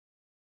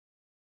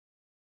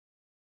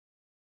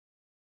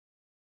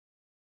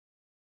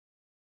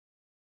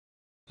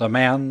The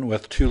Man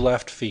with Two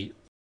Left Feet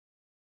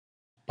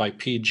by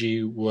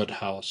P.G.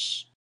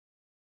 Wodehouse.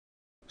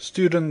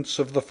 Students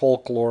of the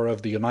folklore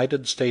of the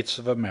United States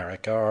of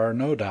America are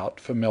no doubt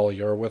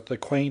familiar with the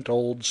quaint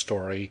old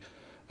story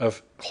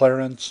of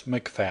Clarence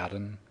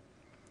McFadden.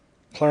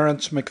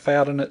 Clarence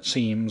McFadden, it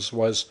seems,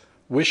 was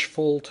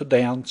wishful to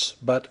dance,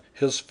 but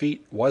his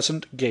feet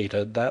wasn't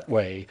gaited that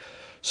way,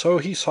 so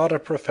he sought a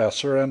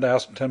professor and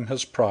asked him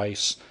his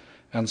price,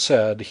 and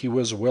said he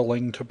was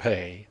willing to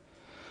pay.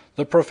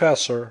 The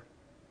professor,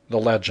 the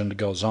legend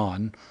goes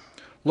on,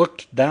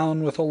 looked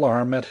down with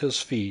alarm at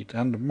his feet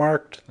and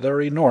marked their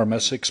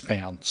enormous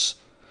expanse,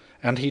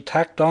 and he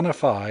tacked on a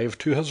 5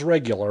 to his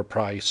regular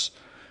price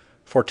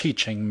for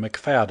teaching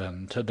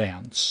McFadden to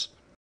dance.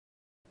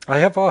 I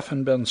have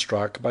often been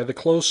struck by the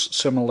close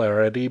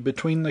similarity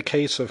between the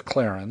case of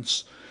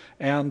Clarence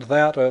and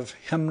that of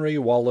Henry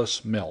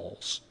Wallace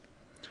Mills.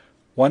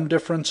 One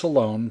difference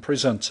alone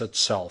presents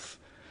itself.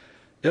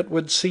 It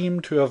would seem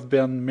to have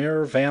been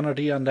mere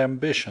vanity and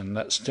ambition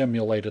that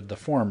stimulated the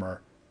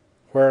former,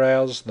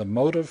 whereas the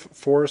motive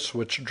force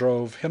which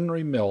drove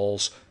Henry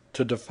Mills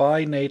to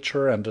defy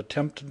nature and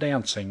attempt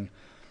dancing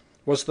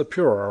was the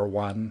purer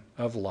one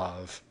of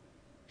love.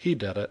 He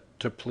did it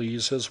to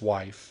please his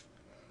wife.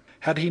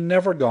 Had he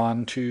never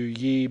gone to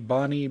Ye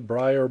Bonnie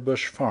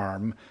Briar-Bush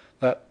Farm,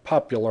 that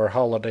popular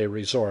holiday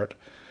resort,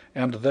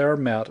 and there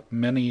met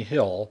Minnie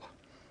Hill,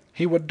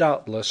 he would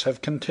doubtless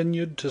have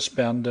continued to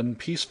spend in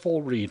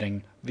peaceful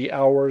reading the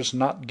hours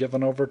not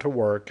given over to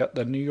work at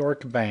the New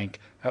York bank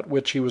at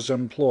which he was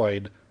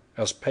employed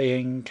as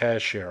paying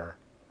cashier.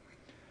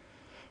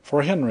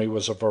 For Henry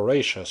was a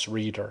voracious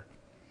reader.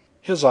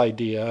 His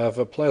idea of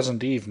a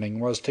pleasant evening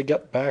was to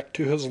get back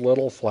to his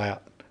little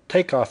flat,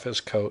 take off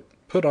his coat,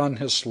 put on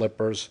his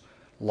slippers,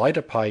 light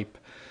a pipe,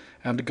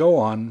 and go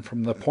on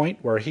from the point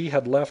where he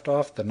had left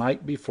off the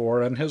night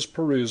before in his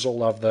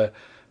perusal of the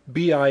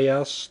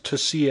BIS to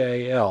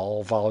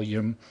CAL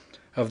volume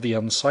of the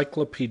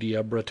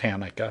Encyclopaedia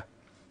Britannica,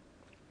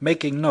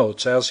 making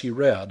notes as he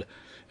read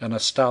in a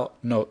stout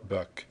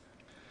notebook.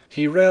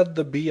 He read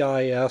the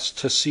BIS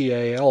to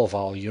CAL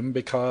volume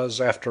because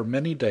after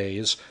many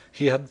days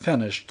he had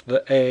finished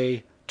the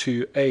A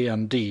to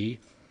A&D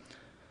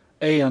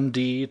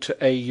to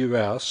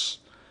AUS,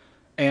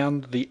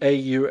 and the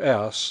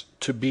AUS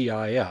to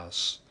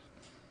BIS.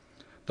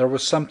 There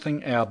was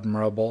something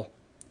admirable,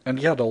 and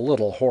yet a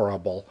little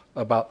horrible,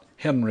 about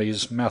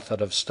Henry's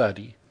method of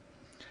study.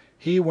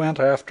 He went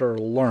after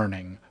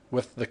learning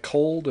with the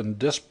cold and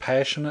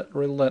dispassionate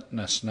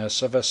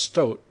relentlessness of a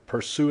stoat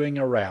pursuing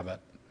a rabbit.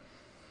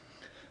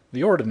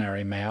 The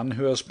ordinary man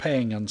who is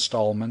paying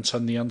installments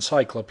in the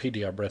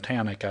Encyclopaedia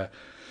Britannica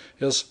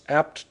is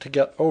apt to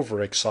get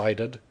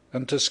overexcited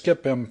and to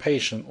skip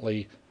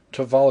impatiently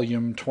to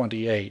volume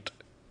 28,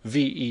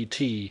 VET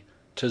to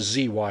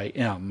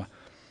ZYM,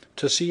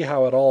 to see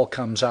how it all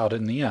comes out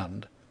in the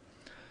end.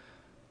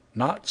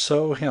 Not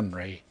so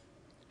Henry.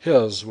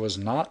 His was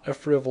not a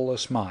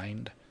frivolous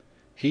mind.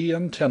 He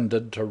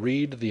intended to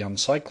read the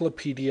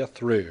encyclopedia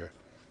through,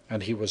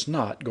 and he was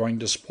not going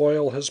to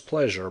spoil his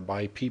pleasure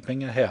by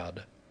peeping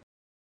ahead.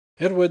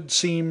 It would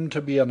seem to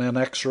be an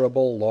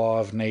inexorable law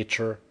of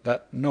nature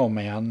that no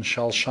man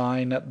shall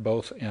shine at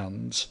both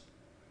ends.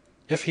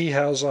 If he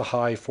has a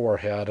high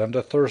forehead and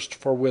a thirst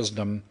for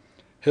wisdom,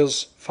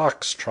 his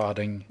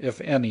fox-trotting,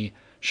 if any,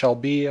 shall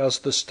be as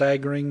the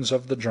staggerings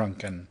of the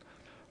drunken,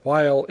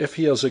 while if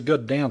he is a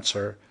good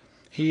dancer,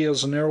 he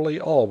is nearly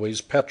always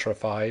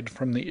petrified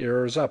from the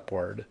ears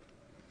upward.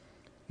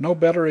 No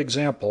better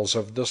examples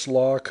of this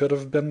law could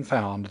have been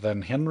found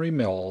than Henry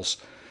Mills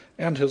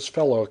and his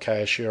fellow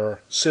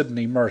cashier,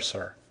 Sidney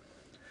Mercer.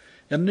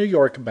 In New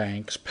York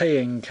banks,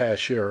 paying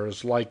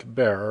cashiers, like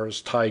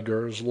bears,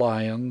 tigers,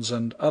 lions,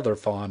 and other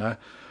fauna,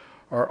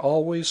 are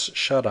always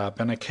shut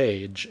up in a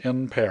cage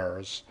in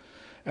pairs,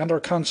 and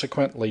are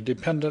consequently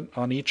dependent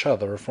on each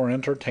other for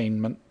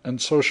entertainment and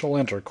social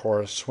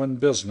intercourse when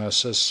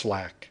business is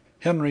slack.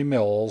 Henry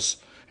Mills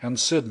and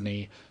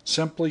Sidney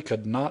simply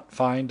could not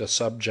find a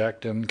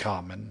subject in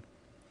common.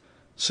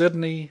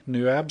 Sidney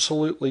knew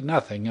absolutely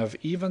nothing of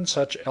even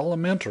such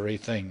elementary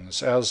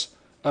things as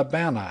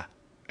Abana,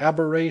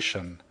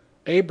 aberration,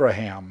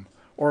 Abraham,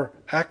 or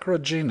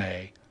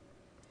acrogene,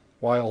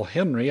 while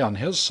Henry on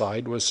his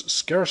side was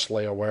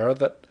scarcely aware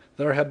that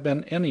there had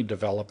been any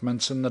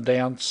developments in the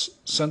dance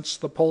since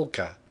the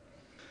polka.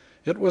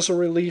 It was a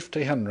relief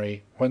to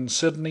Henry when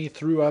Sidney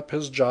threw up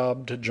his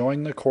job to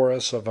join the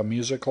chorus of a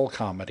musical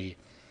comedy,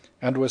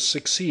 and was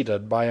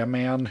succeeded by a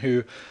man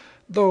who,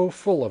 though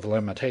full of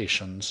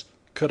limitations,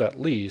 could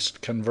at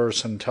least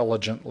converse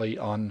intelligently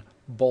on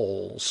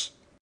bowls.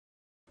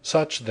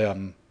 Such,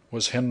 then,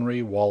 was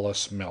Henry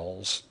Wallace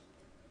Mills.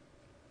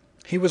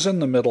 He was in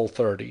the middle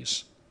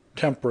 30s,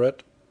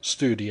 temperate,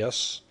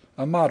 studious,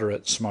 a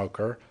moderate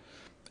smoker,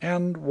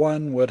 and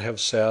one would have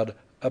said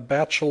a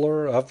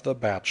bachelor of the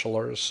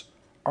bachelors,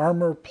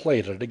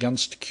 armor-plated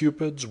against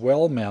Cupid's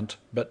well-meant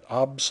but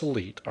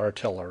obsolete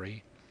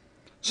artillery.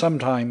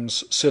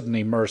 Sometimes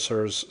Sidney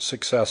Mercer's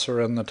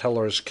successor in the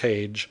teller's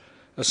cage,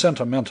 a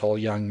sentimental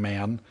young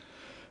man,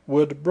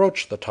 would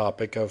broach the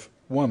topic of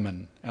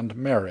woman and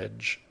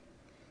marriage.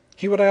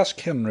 He would ask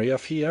Henry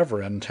if he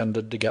ever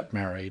intended to get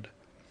married.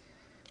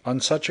 On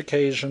such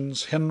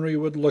occasions Henry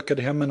would look at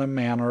him in a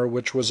manner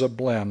which was a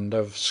blend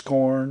of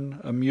scorn,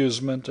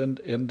 amusement, and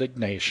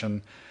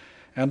indignation,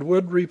 and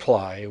would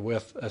reply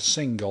with a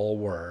single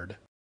word.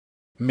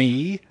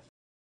 "Me?"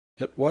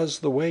 It was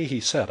the way he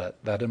said it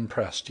that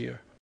impressed you.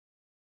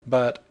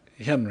 But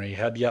Henry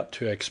had yet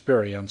to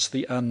experience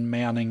the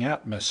unmanning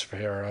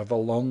atmosphere of a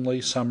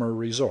lonely summer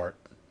resort.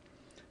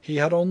 He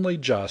had only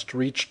just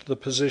reached the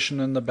position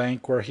in the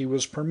bank where he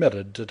was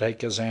permitted to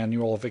take his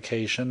annual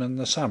vacation in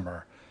the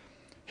summer.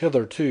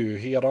 Hitherto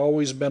he had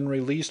always been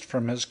released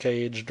from his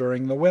cage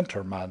during the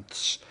winter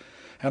months,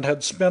 and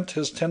had spent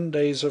his 10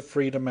 days of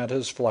freedom at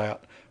his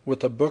flat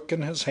with a book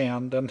in his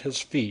hand and his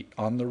feet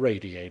on the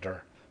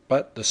radiator.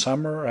 But the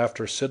summer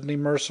after Sidney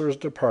Mercer's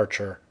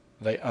departure,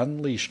 they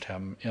unleashed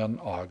him in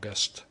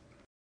August.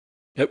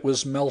 It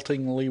was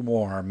meltingly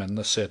warm in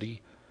the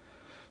city.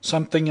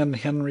 Something in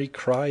Henry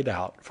cried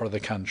out for the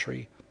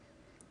country.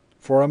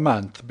 For a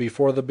month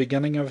before the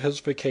beginning of his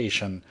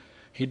vacation,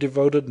 he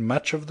devoted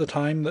much of the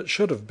time that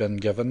should have been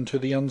given to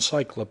the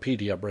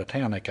Encyclopaedia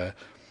Britannica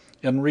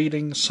in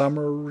reading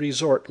summer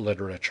resort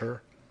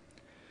literature.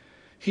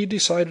 He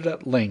decided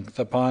at length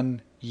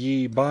upon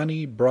Ye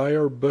Bonnie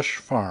Briar-Bush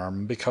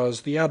Farm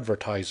because the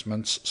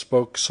advertisements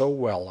spoke so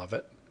well of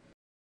it.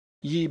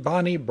 Ye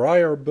Bonnie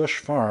Briar-Bush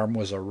Farm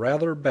was a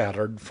rather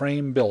battered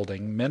frame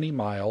building many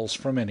miles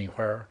from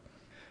anywhere.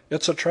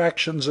 Its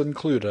attractions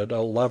included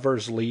a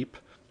lover's leap,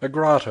 a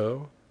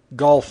grotto,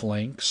 golf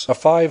links, a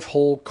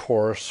 5-hole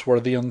course where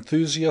the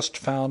enthusiast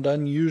found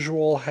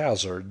unusual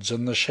hazards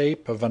in the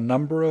shape of a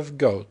number of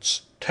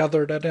goats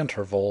tethered at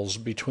intervals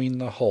between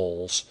the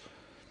holes,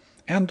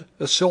 and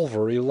a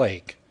silvery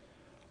lake,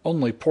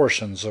 only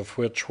portions of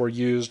which were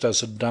used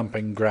as a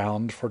dumping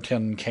ground for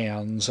tin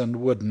cans and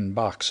wooden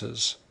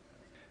boxes.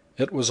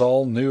 It was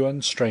all new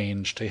and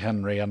strange to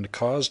Henry and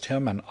caused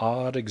him an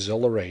odd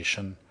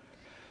exhilaration.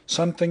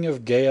 Something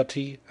of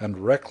gaiety and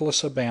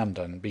reckless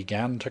abandon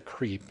began to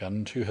creep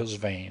into his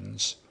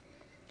veins.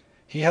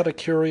 He had a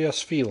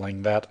curious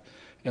feeling that,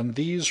 in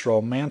these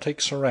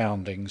romantic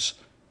surroundings,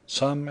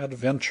 some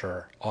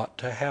adventure ought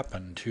to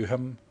happen to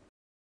him.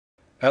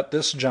 At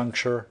this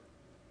juncture,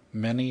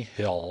 Minnie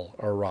Hill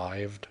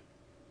arrived.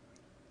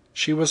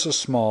 She was a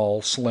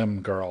small,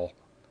 slim girl,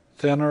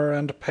 thinner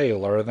and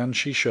paler than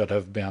she should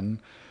have been,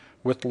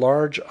 with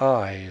large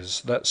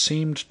eyes that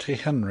seemed to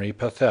Henry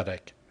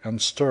pathetic and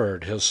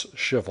stirred his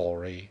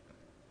chivalry.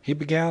 He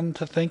began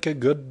to think a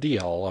good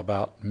deal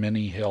about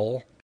Minnie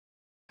Hill,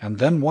 and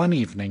then one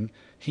evening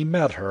he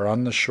met her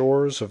on the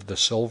shores of the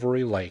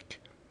silvery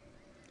lake.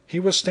 He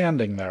was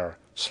standing there,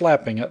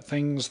 slapping at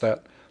things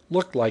that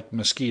looked like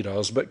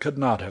mosquitoes but could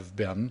not have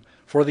been,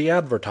 for the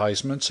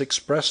advertisements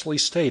expressly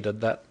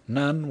stated that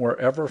none were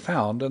ever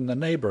found in the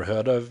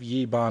neighborhood of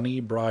Ye Bonnie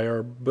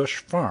Briar-Bush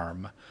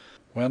Farm,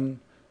 when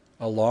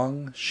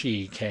along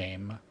she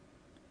came.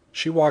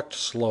 She walked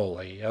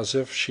slowly, as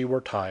if she were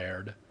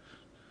tired.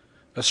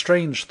 A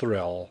strange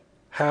thrill,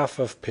 half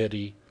of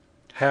pity,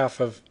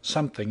 half of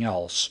something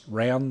else,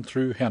 ran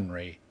through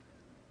Henry.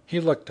 He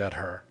looked at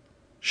her.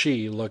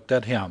 She looked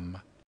at him.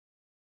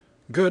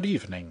 "Good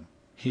evening,"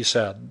 he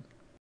said.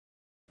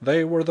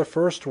 They were the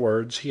first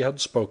words he had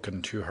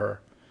spoken to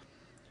her.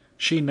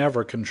 She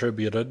never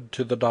contributed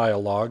to the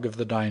dialogue of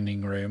the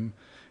dining-room,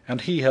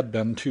 and he had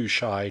been too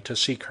shy to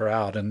seek her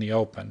out in the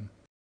open.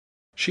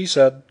 She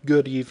said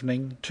good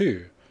evening,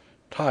 too,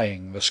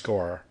 tying the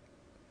score.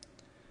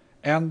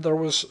 And there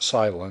was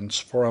silence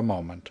for a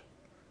moment.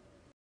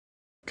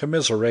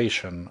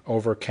 Commiseration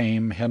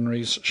overcame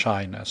Henry's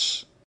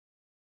shyness.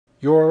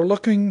 "You're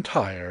looking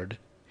tired,"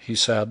 he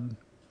said.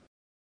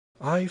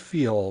 "I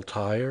feel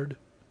tired."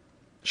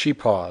 She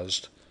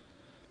paused.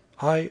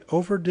 "I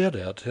overdid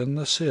it in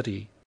the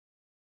city."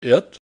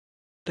 "It?"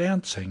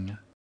 "Dancing."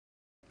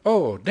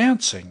 "Oh,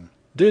 dancing.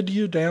 Did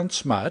you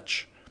dance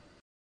much?"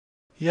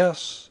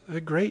 "Yes,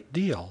 a great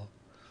deal."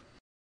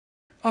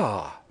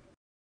 "Ah."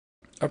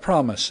 A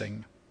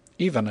promising,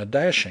 even a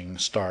dashing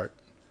start.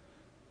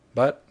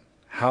 But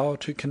how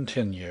to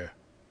continue?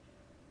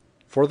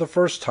 For the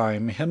first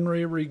time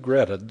Henry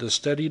regretted the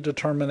steady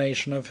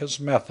determination of his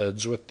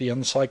methods with the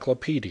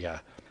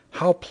encyclopedia.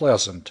 How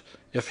pleasant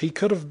if he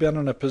could have been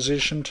in a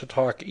position to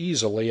talk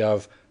easily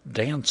of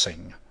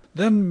dancing!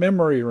 Then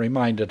memory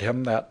reminded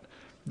him that,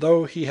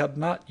 though he had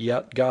not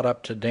yet got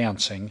up to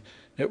dancing,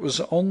 it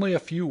was only a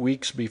few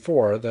weeks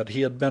before that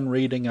he had been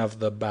reading of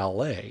the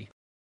ballet.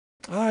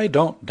 "I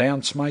don't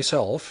dance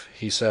myself,"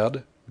 he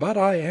said, "but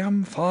I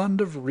am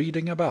fond of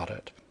reading about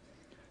it.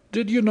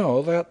 Did you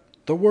know that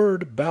the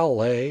word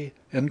ballet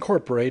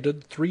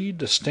incorporated 3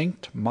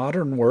 distinct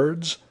modern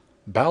words,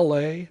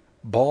 ballet,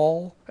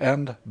 ball,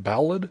 and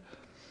ballad,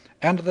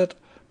 and that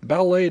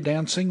ballet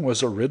dancing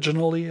was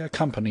originally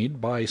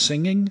accompanied by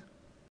singing?"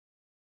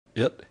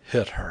 It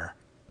hit her.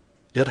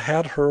 It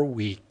had her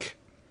weak.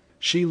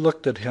 She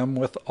looked at him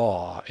with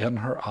awe in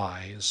her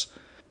eyes.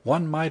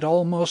 One might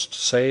almost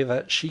say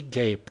that she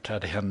gaped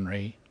at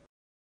Henry.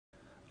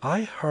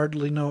 "I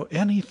hardly know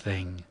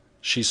anything,"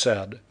 she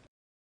said.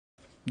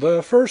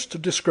 "The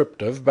first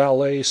descriptive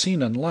ballet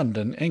seen in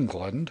London,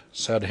 England,"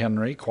 said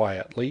Henry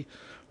quietly,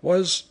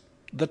 "was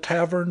The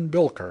Tavern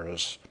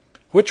Bilkers,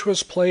 which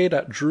was played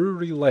at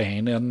Drury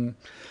Lane in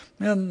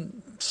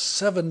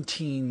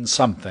 17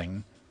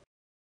 something."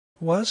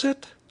 "Was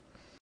it?"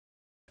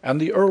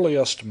 "And the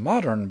earliest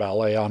modern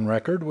ballet on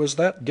record was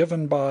that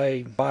given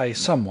by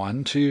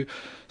someone to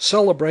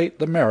celebrate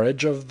the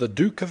marriage of the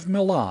Duke of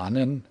Milan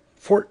in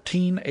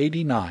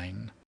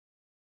 1489.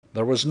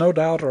 There was no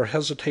doubt or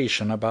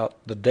hesitation about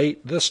the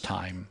date this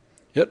time.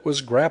 It was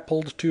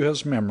grappled to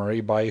his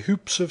memory by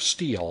hoops of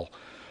steel,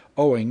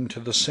 owing to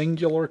the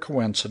singular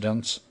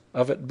coincidence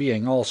of it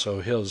being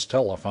also his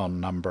telephone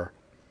number.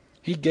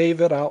 He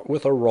gave it out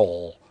with a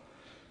roll,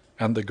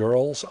 and the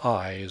girl's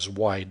eyes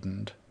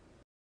widened.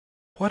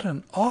 "What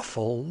an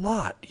awful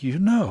lot you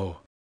know!"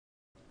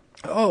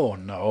 "Oh,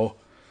 no,"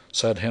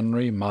 said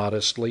Henry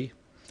modestly.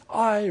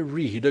 "I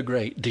read a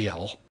great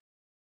deal."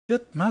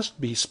 "It must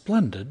be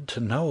splendid to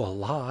know a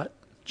lot,"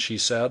 she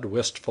said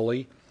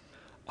wistfully.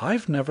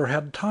 "I've never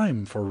had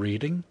time for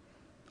reading.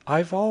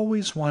 I've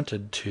always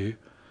wanted to.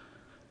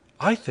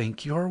 I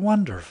think you're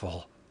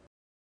wonderful."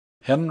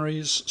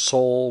 Henry's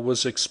soul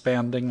was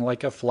expanding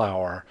like a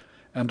flower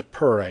and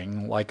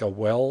purring like a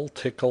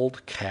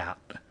well-tickled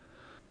cat.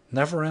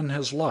 Never in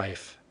his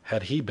life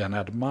had he been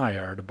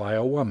admired by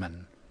a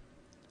woman.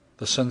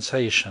 The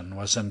sensation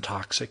was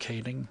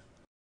intoxicating.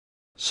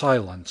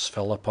 Silence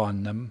fell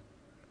upon them.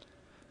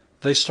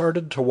 They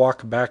started to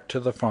walk back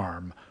to the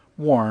farm,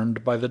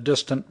 warned by the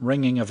distant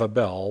ringing of a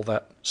bell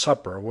that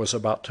supper was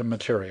about to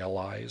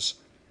materialize.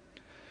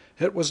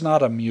 It was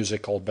not a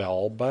musical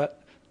bell,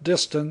 but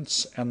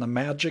distance and the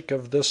magic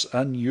of this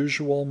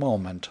unusual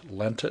moment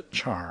lent it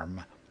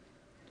charm.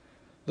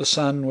 The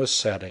sun was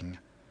setting.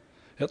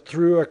 It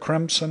threw a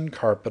crimson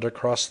carpet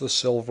across the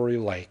silvery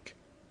lake.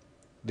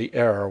 The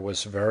air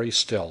was very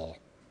still.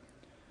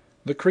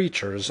 The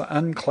creatures,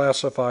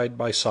 unclassified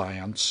by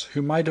science,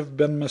 who might have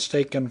been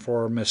mistaken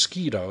for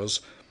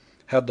mosquitoes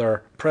had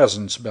their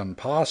presence been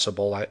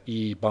possible at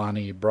Ye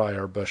Bonnie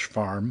Briar-Bush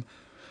Farm,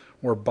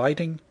 were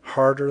biting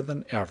harder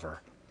than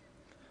ever.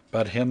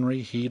 But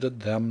Henry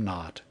heeded them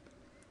not.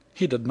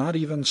 He did not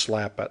even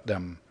slap at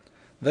them.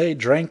 They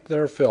drank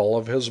their fill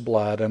of his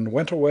blood and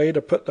went away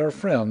to put their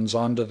friends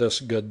onto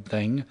this good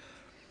thing.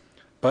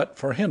 But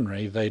for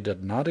Henry they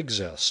did not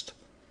exist.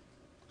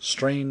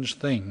 Strange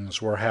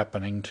things were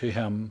happening to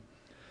him.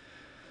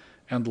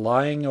 And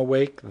lying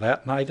awake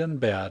that night in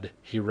bed,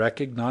 he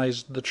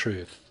recognized the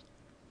truth.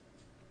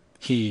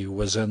 He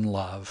was in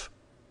love.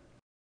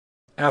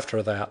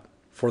 After that,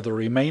 for the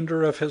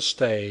remainder of his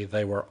stay,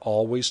 they were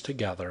always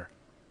together.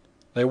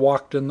 They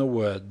walked in the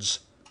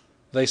woods.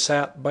 They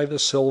sat by the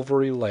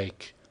silvery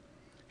lake.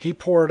 He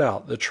poured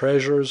out the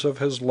treasures of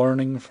his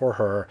learning for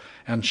her,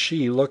 and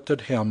she looked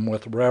at him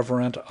with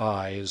reverent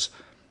eyes,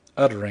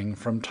 uttering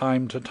from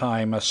time to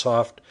time a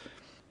soft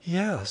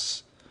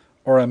 "Yes,"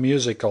 or a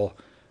musical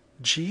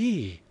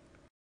 "Gee."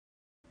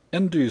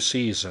 In due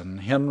season,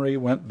 Henry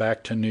went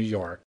back to New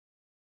York.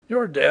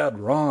 "You're dead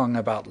wrong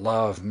about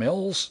love,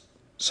 Mills,"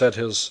 said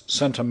his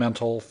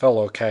sentimental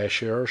fellow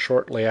cashier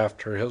shortly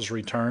after his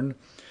return.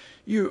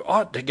 "You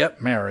ought to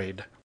get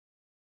married."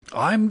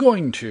 "I'm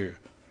going to,"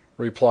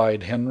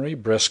 replied Henry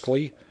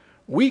briskly.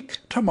 "Week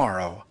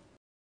tomorrow."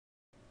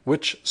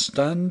 Which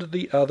stunned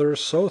the other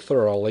so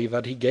thoroughly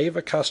that he gave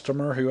a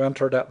customer who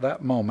entered at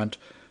that moment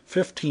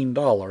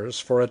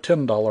 $15 for a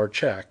 $10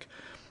 check,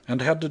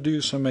 and had to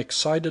do some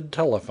excited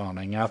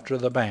telephoning after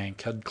the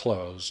bank had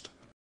closed.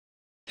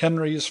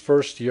 Henry's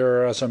first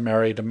year as a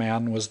married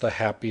man was the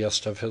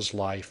happiest of his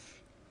life.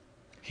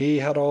 He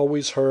had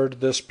always heard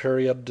this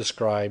period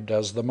described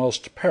as the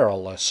most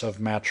perilous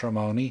of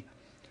matrimony.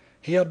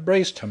 He had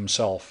braced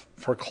himself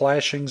for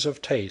clashings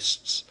of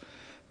tastes,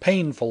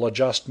 painful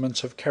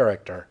adjustments of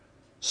character,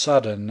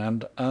 sudden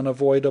and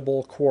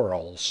unavoidable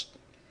quarrels.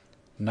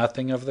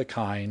 Nothing of the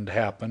kind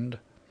happened.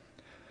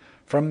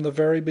 From the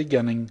very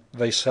beginning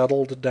they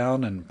settled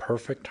down in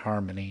perfect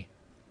harmony.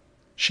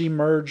 She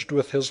merged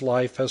with his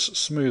life as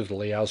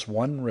smoothly as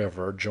one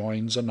river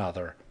joins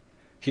another.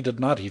 He did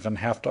not even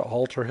have to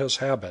alter his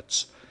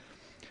habits.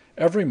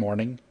 Every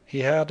morning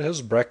he had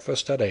his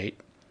breakfast at 8,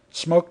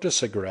 smoked a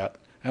cigarette,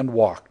 and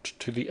walked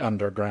to the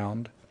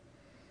Underground.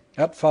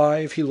 At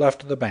 5 he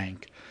left the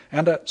bank,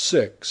 and at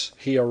 6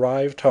 he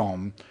arrived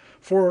home,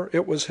 for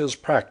it was his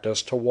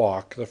practice to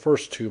walk the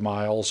first 2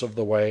 miles of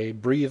the way,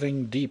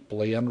 breathing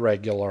deeply and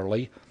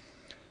regularly.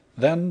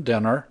 Then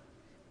dinner,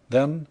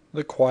 then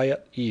the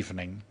quiet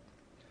evening.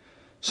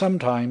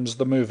 Sometimes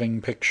the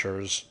moving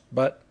pictures,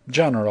 but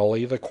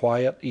generally the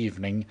quiet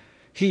evening,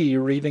 he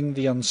reading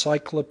the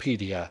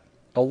Encyclopaedia,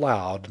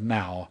 aloud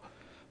now,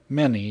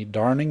 Minnie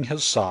darning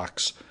his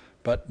socks,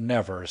 but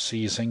never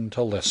ceasing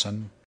to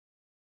listen.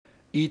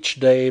 Each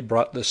day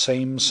brought the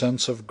same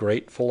sense of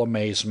grateful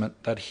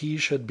amazement that he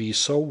should be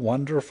so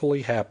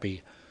wonderfully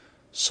happy,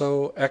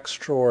 so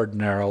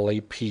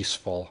extraordinarily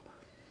peaceful.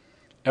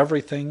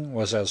 Everything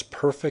was as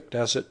perfect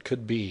as it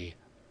could be.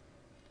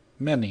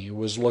 Minnie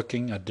was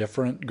looking a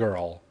different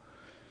girl.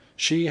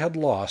 She had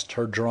lost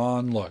her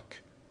drawn look.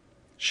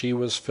 She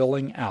was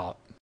filling out.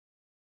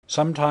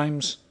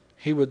 Sometimes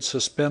he would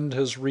suspend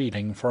his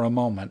reading for a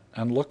moment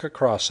and look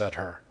across at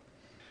her.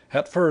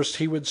 At first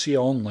he would see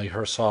only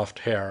her soft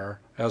hair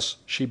as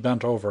she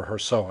bent over her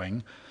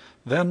sewing,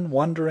 then,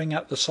 wondering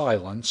at the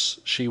silence,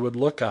 she would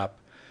look up,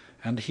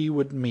 and he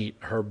would meet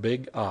her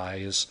big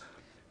eyes,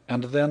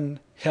 and then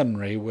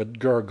Henry would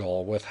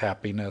gurgle with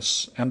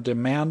happiness and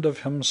demand of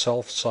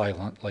himself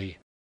silently,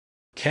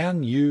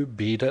 "Can you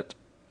beat it?"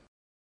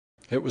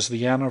 It was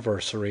the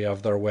anniversary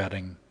of their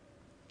wedding.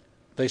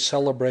 They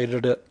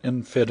celebrated it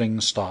in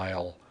fitting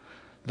style.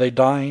 They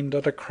dined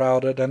at a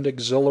crowded and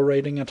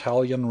exhilarating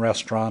Italian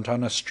restaurant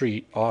on a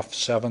street off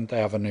 7th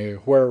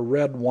Avenue, where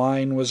red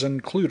wine was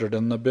included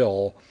in the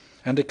bill,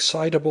 and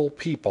excitable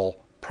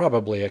people,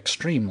 probably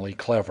extremely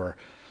clever,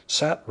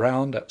 sat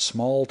round at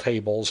small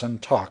tables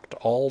and talked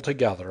all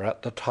together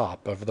at the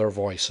top of their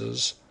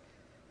voices.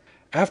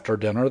 After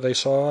dinner they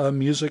saw a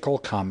musical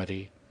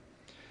comedy.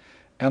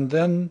 And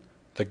then,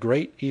 the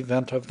great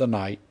event of the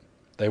night,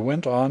 they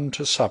went on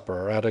to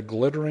supper at a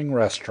glittering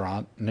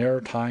restaurant near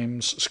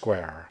Times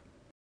Square.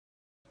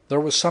 There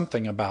was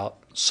something about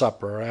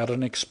supper at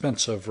an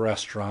expensive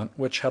restaurant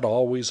which had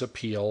always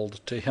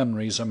appealed to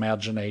Henry's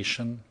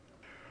imagination.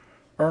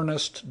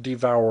 Earnest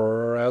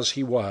devourer as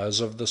he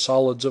was of the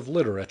solids of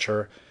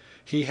literature,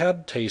 he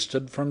had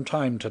tasted from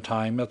time to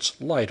time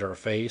its lighter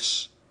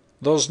face,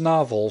 those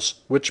novels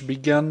which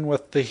begin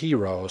with the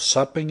hero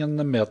supping in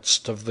the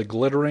midst of the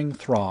glittering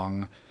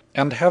throng,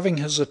 and having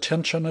his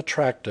attention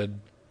attracted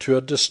to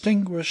a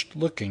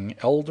distinguished-looking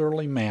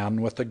elderly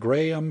man with a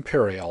gray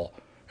imperial,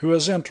 who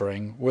is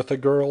entering with a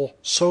girl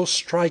so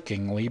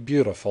strikingly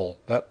beautiful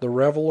that the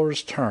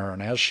revelers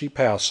turn as she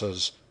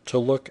passes to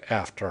look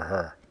after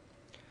her.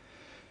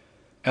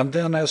 And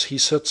then, as he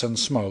sits and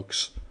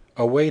smokes,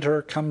 a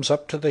waiter comes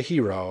up to the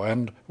hero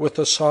and, with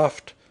a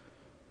soft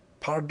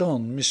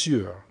 "Pardon,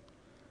 monsieur,"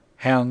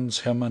 hands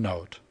him a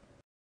note.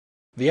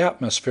 The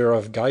atmosphere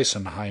of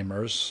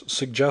Geisenheimer's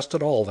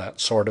suggested all that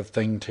sort of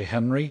thing to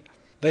Henry.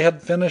 They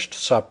had finished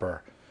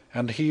supper,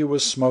 and he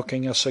was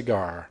smoking a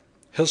cigar,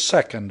 his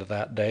second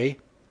that day.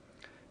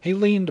 He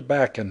leaned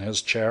back in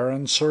his chair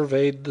and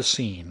surveyed the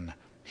scene.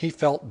 He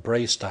felt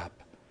braced up,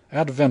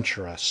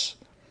 adventurous.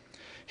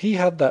 He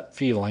had that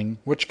feeling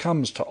which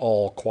comes to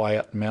all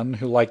quiet men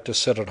who like to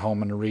sit at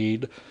home and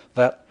read,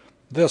 that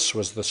this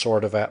was the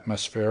sort of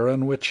atmosphere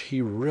in which he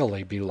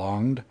really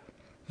belonged.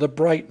 The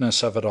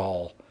brightness of it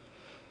all,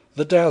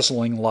 the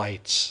dazzling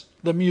lights,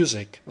 the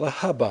music, the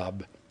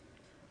hubbub,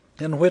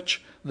 in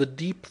which the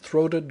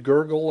deep-throated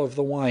gurgle of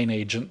the wine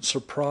agent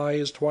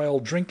surprised while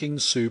drinking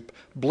soup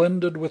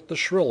blended with the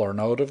shriller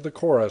note of the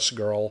chorus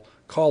girl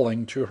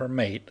calling to her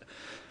mate.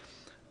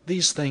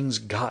 These things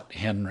got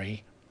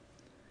Henry.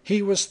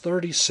 He was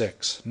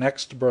 36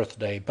 next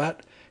birthday,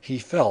 but he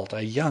felt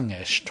a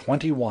youngish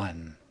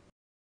 21.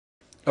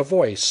 A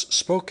voice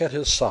spoke at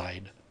his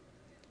side.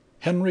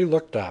 Henry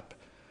looked up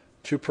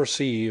to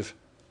perceive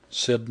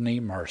Sidney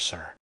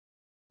Mercer.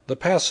 The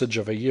passage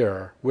of a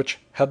year, which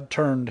had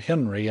turned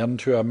Henry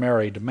into a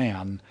married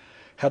man,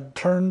 had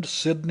turned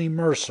Sidney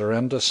Mercer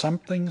into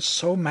something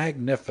so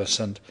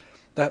magnificent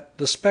that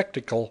the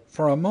spectacle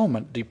for a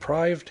moment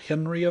deprived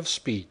Henry of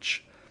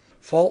speech.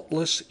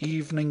 Faultless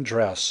evening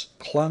dress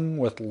clung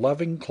with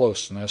loving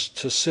closeness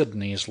to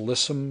Sidney's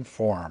lissom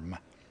form.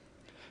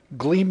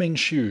 Gleaming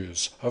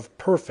shoes of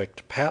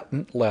perfect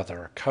patent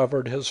leather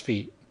covered his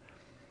feet.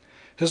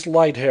 His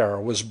light hair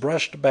was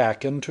brushed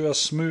back into a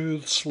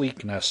smooth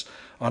sleekness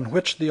on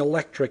which the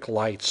electric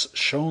lights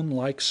shone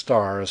like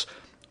stars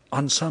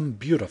on some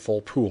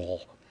beautiful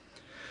pool.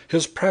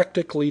 His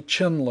practically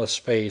chinless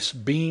face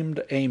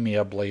beamed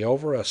amiably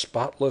over a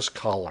spotless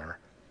collar.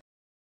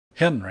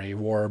 Henry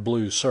wore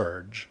blue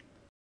serge.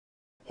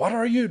 "What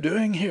are you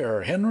doing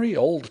here, Henry,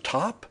 old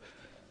top?"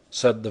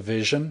 said the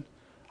vision.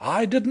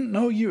 "I didn't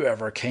know you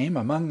ever came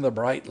among the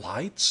bright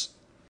lights."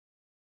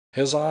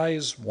 His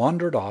eyes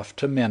wandered off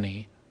to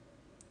Minnie.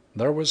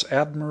 There was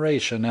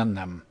admiration in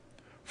them,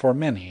 for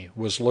Minnie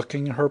was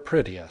looking her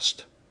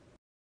prettiest.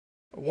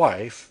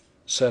 "Wife,"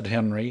 said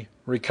Henry,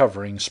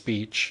 recovering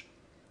speech,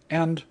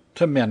 and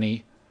to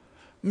Minnie,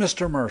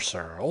 "Mr.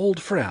 Mercer,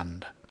 old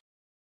friend."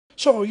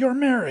 "So you're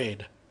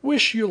married.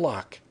 Wish you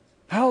luck.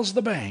 How's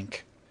the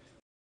bank?"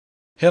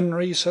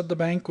 Henry said the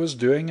bank was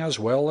doing as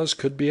well as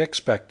could be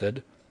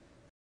expected.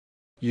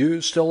 "You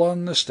still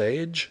on the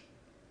stage?"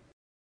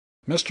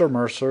 Mr.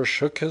 Mercer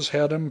shook his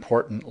head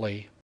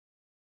importantly.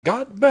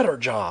 "Got better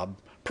job.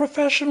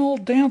 Professional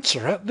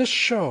dancer at this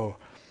show.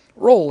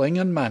 Rolling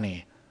in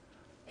money.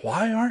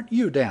 Why aren't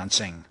you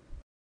dancing?"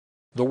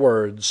 The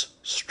words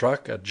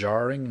struck a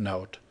jarring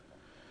note.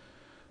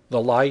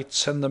 The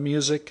lights and the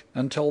music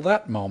until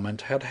that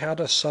moment had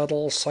had a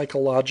subtle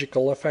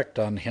psychological effect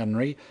on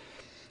Henry,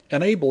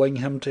 enabling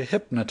him to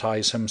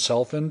hypnotize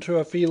himself into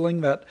a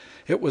feeling that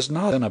it was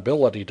not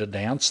inability to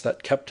dance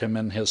that kept him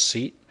in his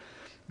seat,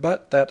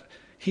 but that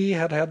He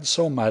had had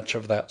so much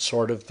of that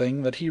sort of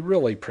thing that he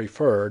really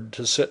preferred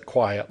to sit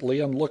quietly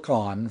and look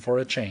on for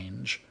a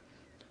change.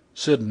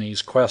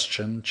 Sidney's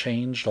question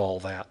changed all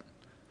that.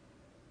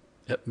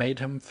 It made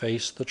him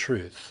face the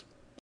truth.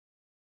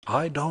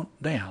 "I don't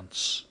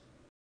dance."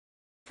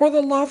 "For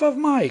the love of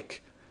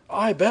Mike!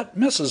 I bet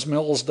Mrs.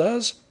 Mills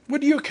does.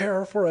 Would you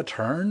care for a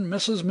turn,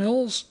 Mrs.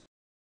 Mills?"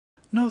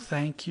 "No,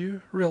 thank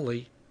you,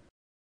 really."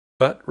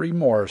 But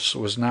remorse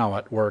was now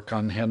at work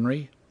on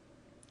Henry.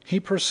 He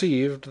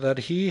perceived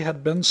that he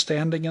had been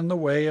standing in the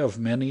way of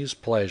Minnie's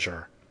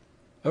pleasure.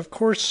 Of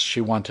course she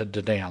wanted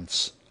to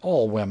dance.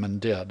 All women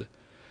did.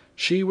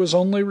 She was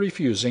only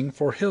refusing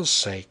for his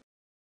sake.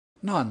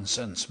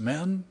 "Nonsense,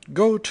 men.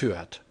 Go to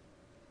it."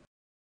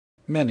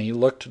 Minnie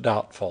looked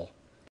doubtful.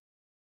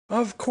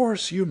 "Of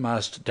course you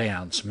must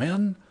dance,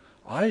 Min.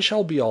 I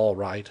shall be all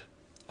right.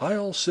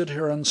 I'll sit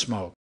here and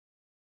smoke."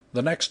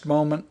 The next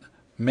moment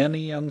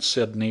Minnie and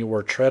Sidney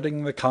were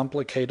treading the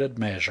complicated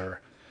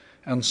measure,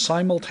 and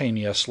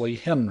simultaneously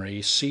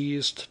Henry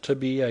ceased to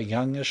be a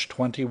youngish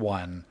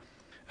 21,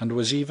 and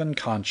was even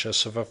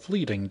conscious of a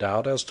fleeting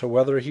doubt as to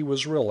whether he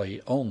was really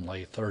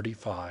only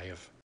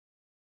 35.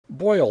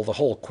 Boil the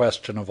whole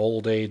question of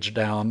old age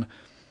down,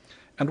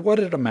 and what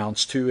it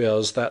amounts to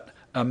is that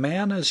a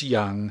man is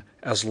young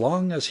as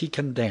long as he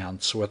can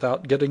dance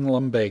without getting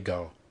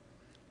lumbago,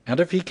 and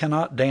if he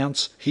cannot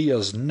dance he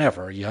is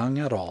never young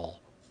at all.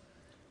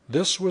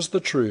 This was the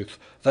truth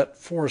that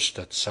forced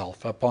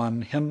itself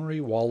upon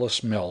Henry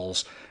Wallace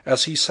Mills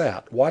as he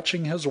sat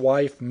watching his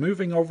wife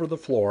moving over the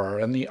floor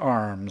in the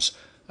arms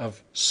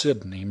of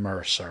Sidney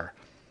Mercer.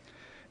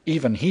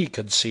 Even he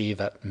could see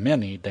that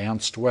Minnie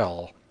danced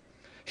well.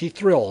 He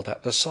thrilled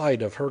at the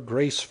sight of her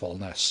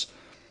gracefulness,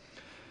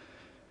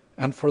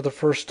 and for the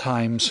first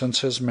time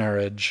since his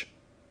marriage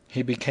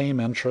he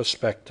became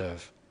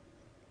introspective.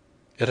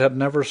 It had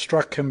never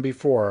struck him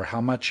before how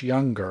much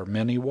younger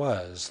Minnie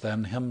was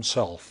than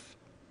himself.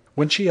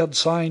 When she had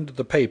signed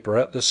the paper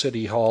at the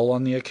City Hall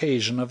on the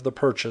occasion of the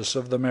purchase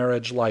of the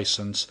marriage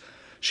license,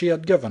 she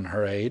had given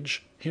her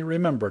age, he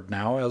remembered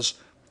now, as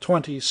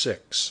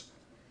 26.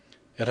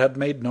 It had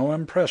made no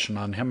impression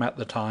on him at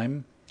the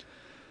time.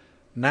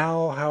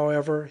 Now,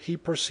 however, he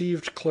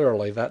perceived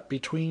clearly that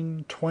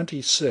between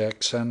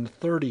 26 and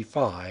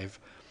 35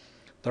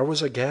 there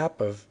was a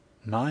gap of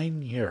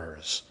 9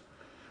 years,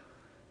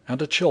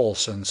 and a chill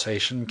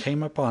sensation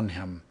came upon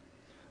him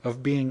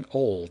of being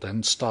old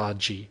and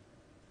stodgy.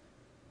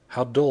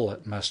 How dull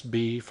it must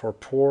be for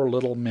poor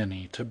little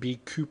Minnie to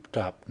be cooped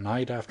up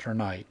night after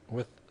night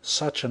with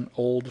such an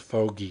old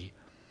fogey.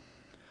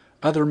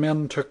 Other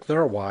men took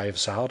their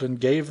wives out and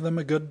gave them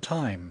a good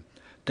time,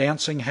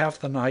 dancing half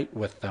the night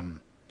with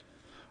them.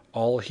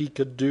 All he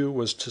could do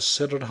was to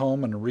sit at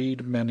home and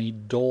read Minnie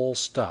dull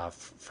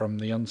stuff from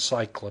the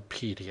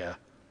Encyclopaedia.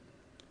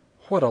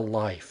 What a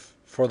life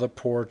for the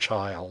poor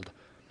child!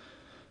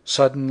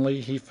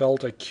 Suddenly he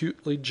felt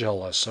acutely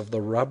jealous of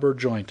the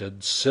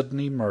rubber-jointed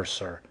Sidney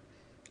Mercer,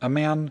 a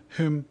man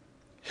whom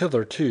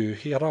hitherto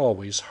he had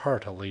always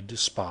heartily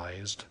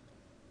despised.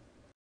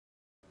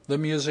 The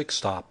music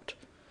stopped.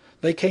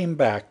 They came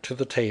back to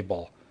the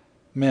table,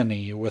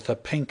 Minnie with a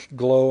pink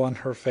glow on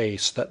her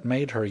face that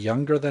made her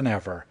younger than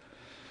ever,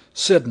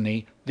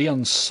 Sidney, the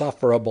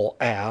insufferable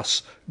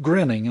ass,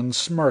 grinning and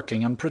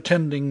smirking and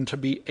pretending to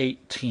be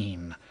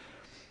 18.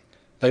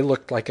 They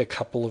looked like a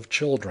couple of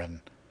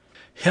children.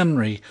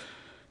 Henry,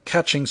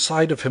 catching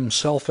sight of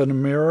himself in a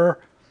mirror,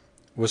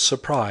 was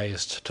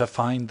surprised to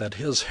find that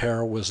his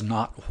hair was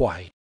not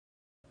white.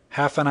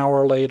 Half an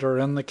hour later,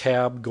 in the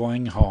cab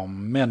going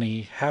home,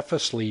 Minnie, half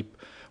asleep,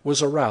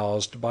 was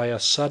aroused by a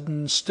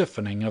sudden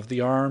stiffening of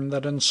the arm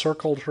that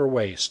encircled her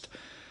waist,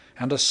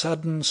 and a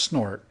sudden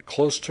snort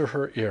close to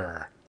her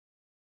ear.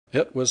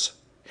 It was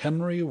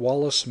Henry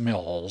Wallace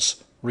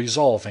Mills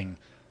resolving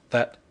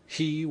that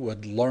he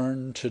would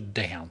learn to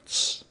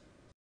dance.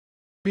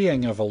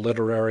 Being of a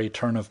literary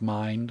turn of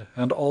mind,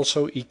 and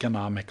also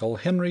economical,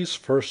 Henry's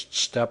first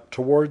step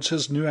towards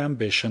his new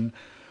ambition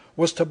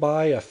was to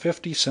buy a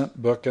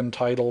 50-cent book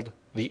entitled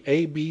The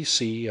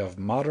ABC of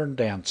Modern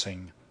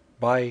Dancing,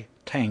 by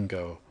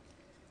Tango.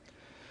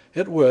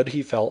 It would,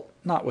 he felt,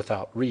 not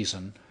without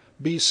reason,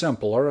 be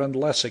simpler and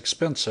less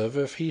expensive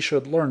if he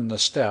should learn the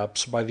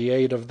steps by the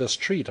aid of this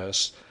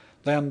treatise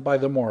than by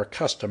the more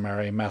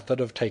customary method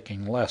of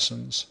taking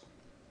lessons.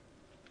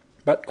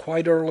 But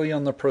quite early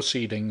in the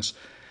proceedings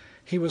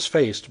he was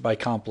faced by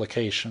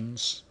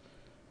complications.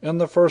 In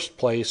the first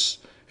place,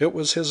 it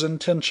was his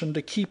intention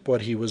to keep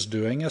what he was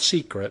doing a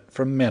secret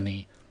from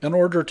Minnie, in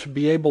order to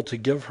be able to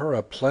give her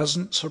a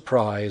pleasant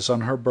surprise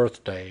on her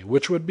birthday,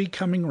 which would be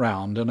coming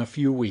round in a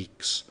few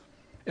weeks.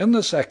 In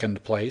the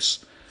second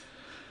place,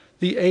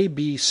 the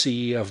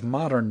ABC of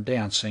modern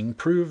dancing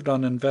proved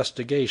on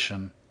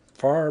investigation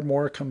far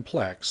more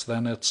complex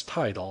than its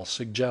title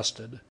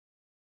suggested.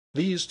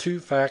 These two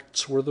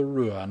facts were the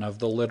ruin of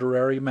the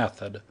literary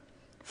method.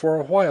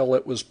 For while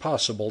it was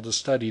possible to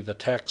study the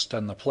text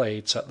and the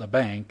plates at the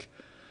bank,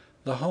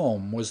 the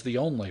home was the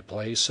only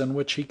place in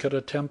which he could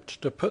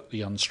attempt to put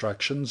the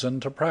instructions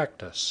into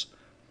practice.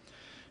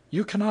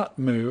 You cannot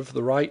move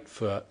the right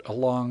foot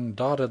along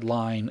dotted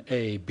line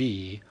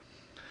AB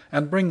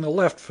and bring the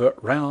left foot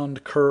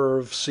round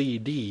curve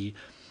CD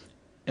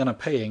in a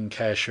paying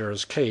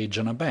cashier's cage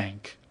in a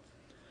bank.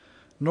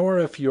 Nor,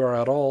 if you are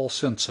at all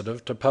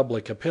sensitive to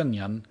public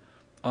opinion,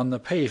 on the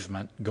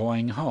pavement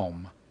going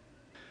home.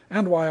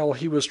 And while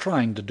he was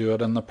trying to do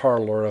it in the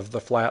parlor of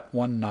the flat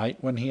one night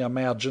when he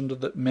imagined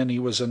that Minnie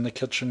was in the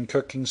kitchen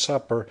cooking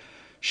supper,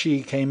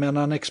 she came in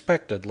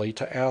unexpectedly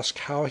to ask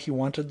how he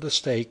wanted the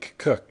steak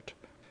cooked.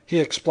 He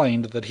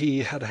explained that he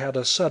had had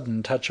a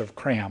sudden touch of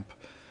cramp,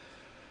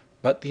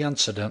 but the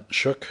incident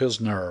shook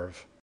his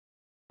nerve.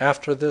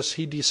 After this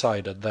he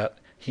decided that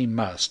he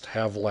must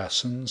have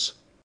lessons.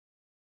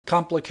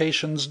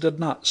 Complications did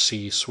not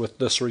cease with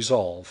this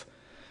resolve.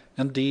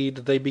 Indeed,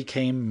 they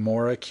became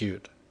more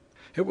acute.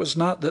 It was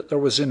not that there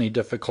was any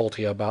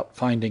difficulty about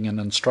finding an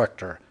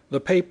instructor.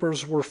 The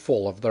papers were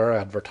full of their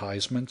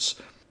advertisements.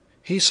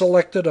 He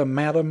selected a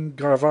Madame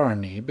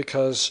Gavarni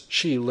because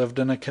she lived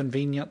in a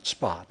convenient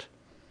spot.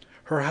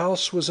 Her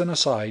house was in a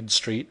side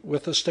street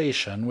with a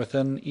station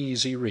within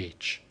easy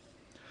reach.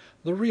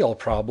 The real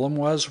problem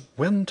was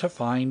when to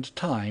find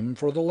time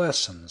for the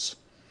lessons.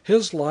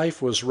 His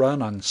life was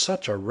run on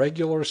such a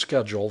regular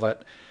schedule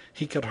that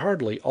he could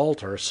hardly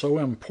alter so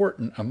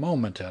important a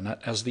moment in it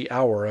as the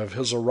hour of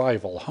his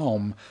arrival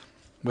home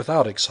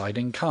without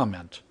exciting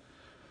comment.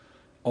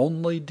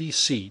 Only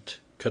deceit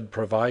could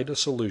provide a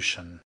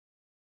solution.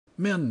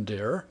 "Min,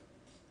 dear,"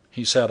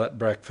 he said at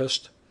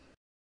breakfast.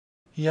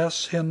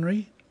 "Yes,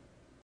 Henry?"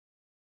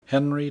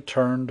 Henry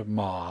turned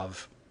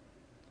mauve.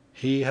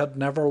 He had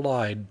never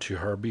lied to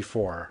her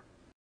before.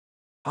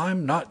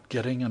 "I'm not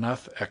getting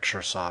enough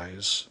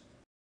exercise."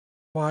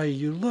 "Why,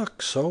 you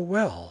look so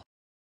well."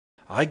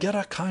 "I get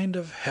a kind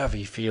of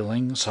heavy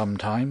feeling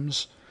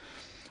sometimes.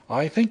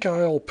 I think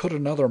I'll put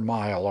another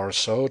mile or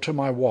so to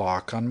my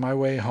walk on my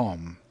way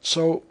home.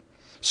 So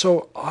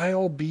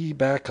I'll be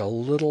back a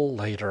little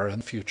later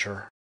in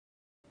future."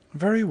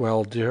 "Very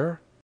well,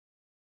 dear."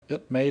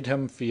 It made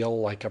him feel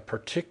like a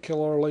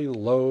particularly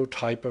low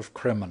type of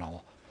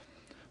criminal.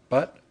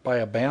 But by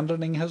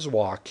abandoning his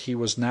walk he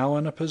was now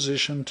in a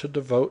position to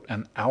devote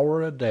an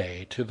hour a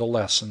day to the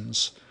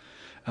lessons,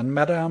 and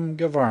Madame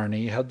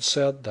Gavarni had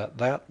said that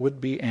that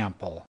would be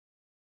ample.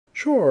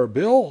 "Sure,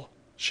 Bill,"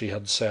 she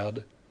had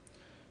said.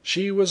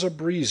 She was a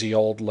breezy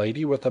old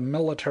lady with a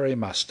military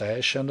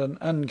mustache and an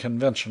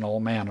unconventional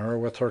manner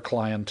with her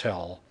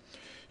clientele.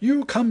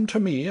 "You come to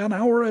me an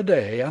hour a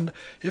day, and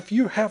if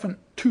you haven't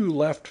 2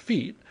 left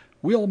feet,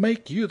 we'll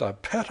make you the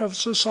pet of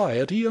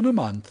society in a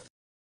month.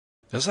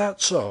 Is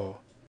that so?"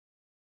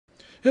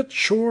 "It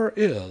sure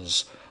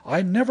is.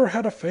 I never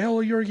had a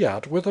failure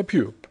yet with a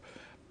pup.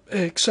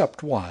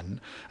 Except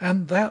one,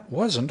 and that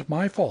wasn't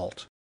my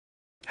fault."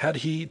 "Had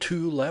he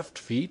 2 left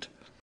feet?"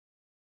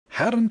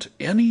 "Hadn't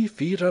any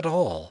feet at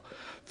all.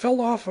 Fell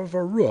off of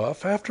a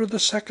roof after the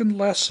second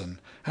lesson,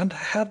 and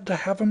had to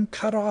have 'em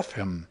cut off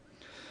him.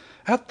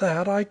 At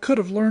that I could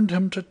have learned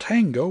him to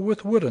tango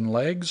with wooden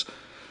legs,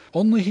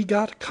 only he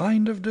got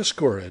kind of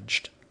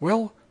discouraged.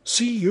 Well,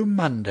 see you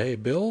Monday,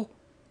 Bill.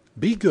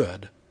 Be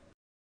good."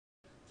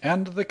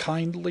 And the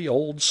kindly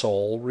old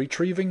soul,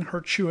 retrieving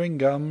her chewing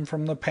gum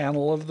from the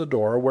panel of the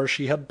door where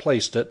she had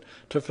placed it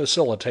to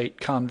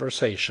facilitate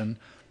conversation,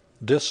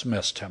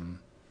 dismissed him.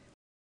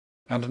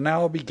 And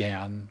now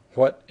began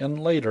what in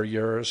later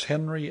years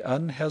Henry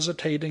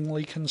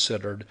unhesitatingly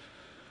considered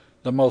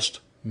the most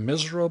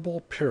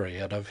miserable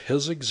period of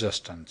his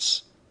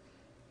existence.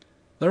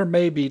 There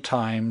may be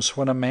times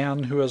when a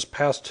man who has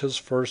passed his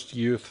first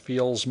youth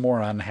feels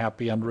more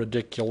unhappy and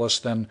ridiculous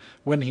than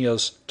when he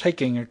is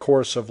taking a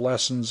course of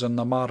lessons in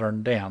the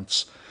modern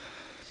dance,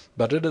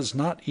 but it is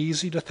not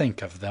easy to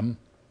think of them.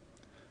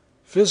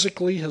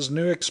 Physically, his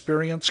new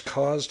experience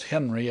caused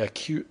Henry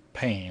acute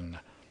pain.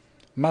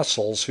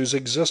 Muscles whose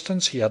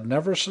existence he had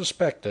never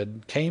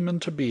suspected came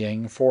into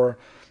being for,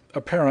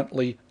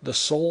 apparently, the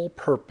sole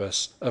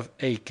purpose of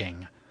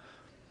aching.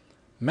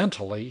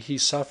 Mentally, he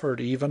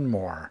suffered even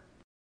more.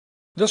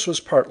 This was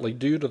partly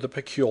due to the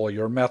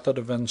peculiar method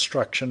of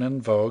instruction in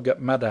vogue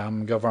at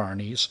Madame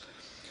Gavarni's,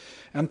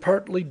 and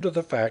partly to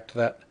the fact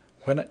that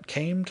when it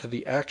came to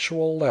the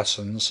actual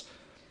lessons,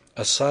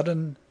 a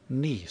sudden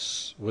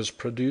niece was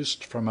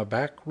produced from a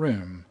back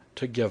room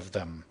to give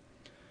them.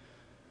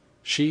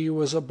 She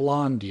was a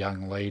blonde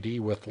young lady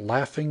with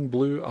laughing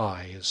blue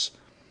eyes,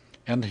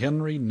 and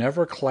Henry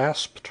never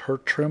clasped her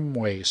trim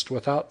waist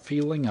without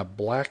feeling a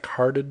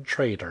black-hearted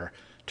traitor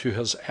to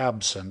his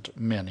absent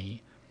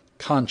Minnie.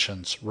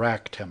 Conscience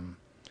racked him.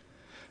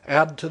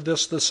 Add to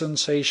this the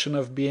sensation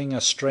of being a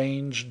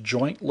strange,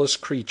 jointless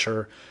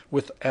creature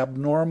with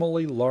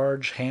abnormally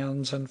large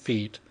hands and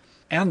feet,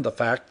 and the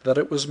fact that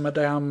it was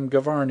Madame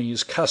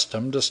Gavarni's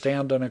custom to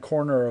stand in a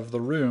corner of the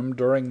room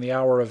during the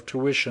hour of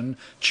tuition,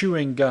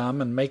 chewing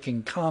gum and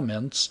making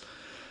comments,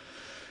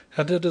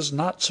 and it is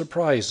not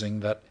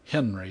surprising that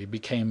Henry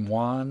became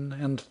wan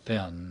and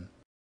thin.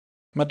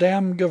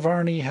 Madame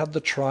Gavarni had the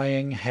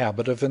trying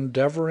habit of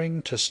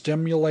endeavoring to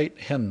stimulate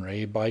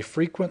Henry by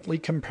frequently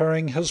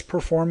comparing his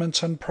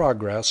performance and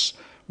progress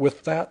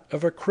with that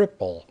of a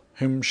cripple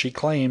whom she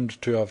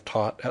claimed to have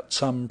taught at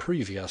some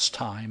previous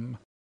time.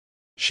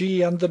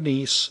 She and the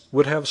niece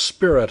would have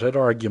spirited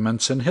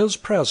arguments in his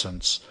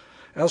presence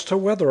as to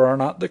whether or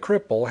not the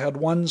cripple had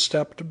one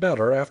stepped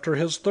better after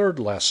his third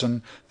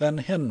lesson than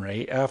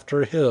Henry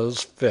after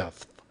his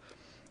fifth.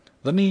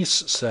 The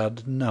niece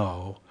said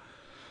no.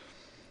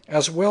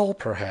 As well,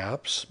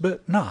 perhaps,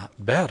 but not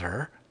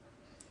better.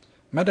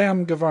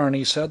 Madame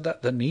Gavarni said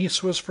that the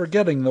niece was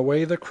forgetting the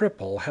way the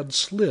cripple had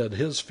slid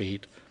his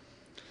feet.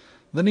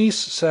 The niece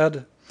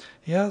said,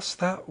 yes,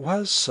 that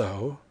was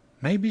so.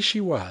 Maybe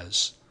she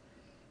was.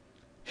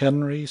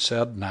 Henry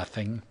said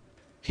nothing.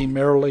 He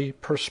merely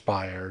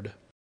perspired.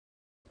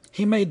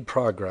 He made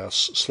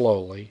progress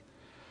slowly.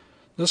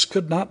 This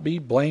could not be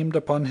blamed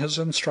upon his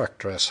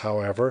instructress,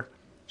 however.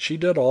 She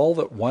did all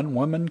that one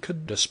woman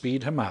could to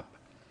speed him up.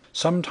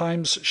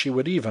 Sometimes she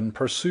would even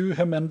pursue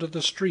him into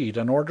the street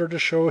in order to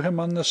show him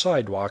on the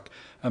sidewalk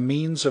a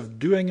means of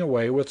doing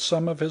away with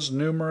some of his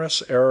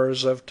numerous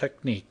errors of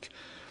technique,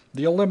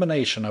 the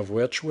elimination of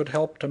which would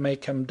help to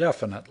make him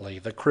definitely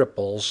the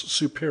cripple's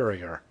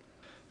superior.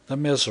 The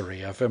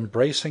misery of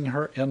embracing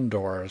her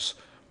indoors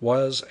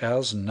was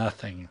as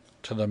nothing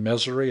to the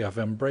misery of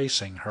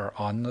embracing her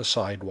on the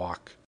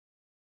sidewalk.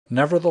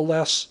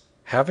 Nevertheless,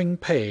 having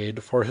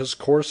paid for his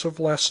course of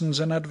lessons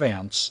in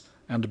advance,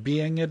 and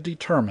being a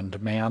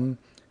determined man,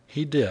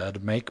 he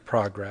did make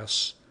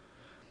progress.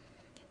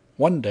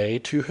 One day,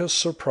 to his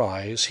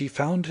surprise, he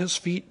found his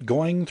feet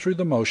going through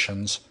the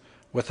motions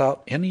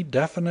without any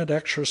definite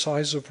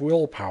exercise of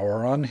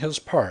willpower on his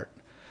part,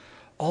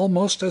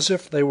 almost as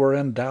if they were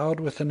endowed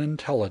with an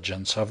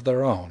intelligence of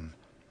their own.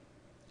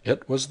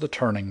 It was the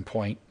turning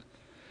point.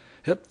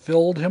 It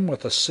filled him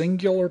with a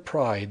singular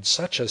pride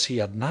such as he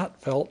had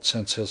not felt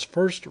since his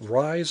first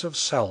rise of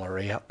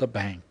salary at the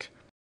bank.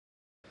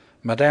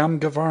 Madame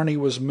Gavarni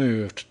was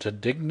moved to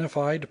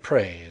dignified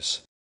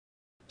praise.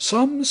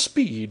 "Some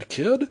speed,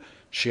 kid,"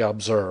 she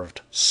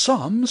observed.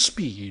 "Some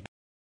speed."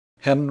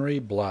 Henry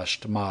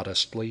blushed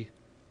modestly.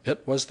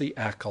 It was the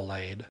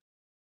accolade.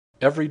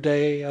 Every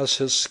day, as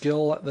his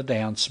skill at the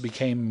dance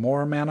became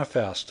more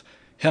manifest,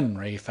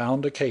 Henry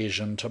found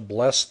occasion to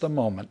bless the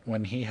moment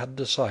when he had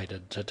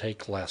decided to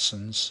take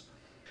lessons.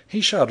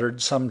 He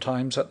shuddered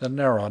sometimes at the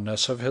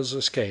narrowness of his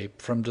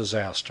escape from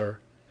disaster.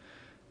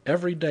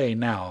 Every day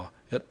now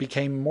it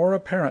became more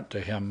apparent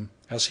to him,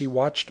 as he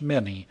watched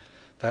Minnie,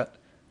 that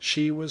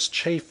she was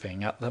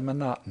chafing at the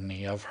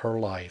monotony of her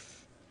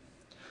life.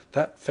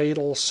 That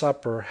fatal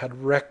supper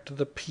had wrecked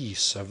the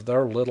peace of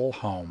their little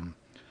home.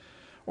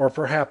 Or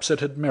perhaps it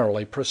had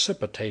merely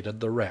precipitated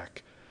the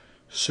wreck.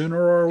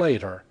 Sooner or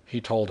later,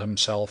 he told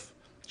himself,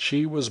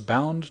 she was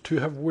bound to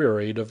have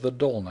wearied of the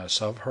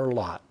dullness of her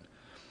lot.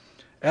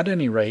 At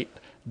any rate,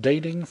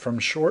 dating from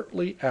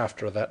shortly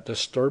after that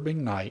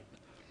disturbing night,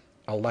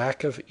 a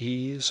lack of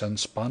ease and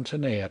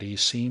spontaneity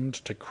seemed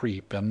to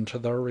creep into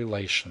their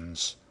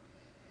relations.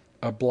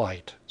 A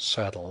blight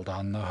settled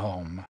on the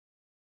home.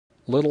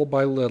 Little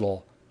by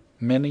little,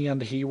 Minnie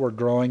and he were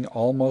growing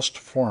almost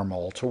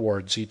formal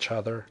towards each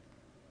other.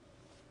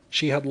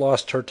 She had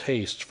lost her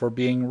taste for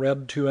being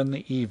read to in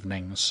the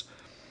evenings,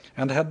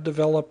 and had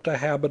developed a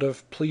habit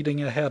of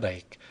pleading a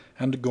headache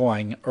and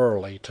going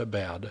early to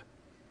bed.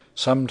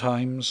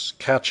 Sometimes,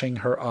 catching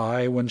her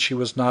eye when she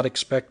was not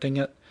expecting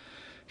it,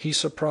 he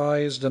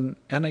surprised an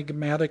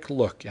enigmatic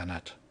look in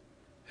it.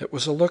 It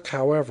was a look,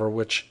 however,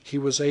 which he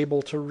was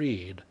able to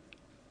read.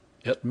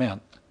 It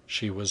meant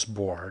she was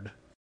bored.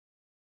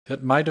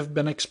 It might have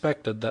been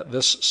expected that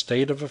this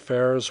state of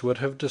affairs would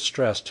have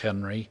distressed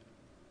Henry.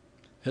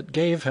 It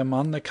gave him,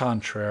 on the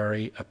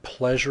contrary, a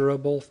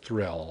pleasurable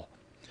thrill.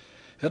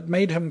 It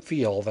made him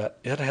feel that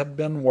it had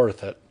been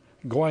worth it,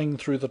 going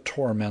through the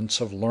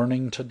torments of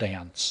learning to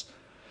dance.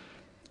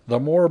 The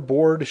more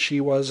bored she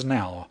was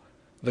now,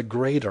 the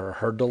greater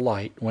her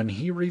delight when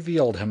he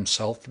revealed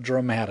himself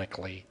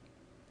dramatically.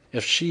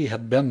 If she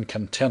had been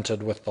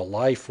contented with the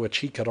life which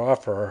he could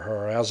offer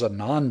her as a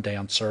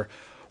non-dancer,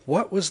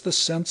 what was the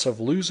sense of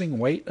losing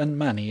weight and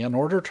money in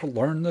order to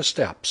learn the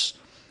steps?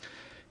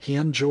 He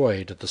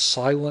enjoyed the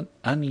silent,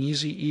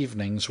 uneasy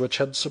evenings which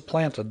had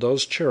supplanted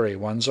those cheery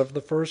ones of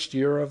the first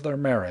year of their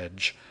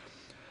marriage.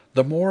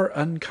 The more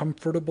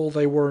uncomfortable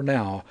they were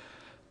now,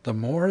 the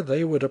more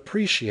they would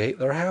appreciate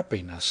their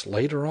happiness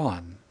later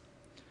on.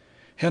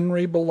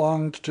 Henry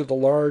belonged to the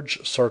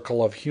large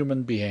circle of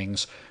human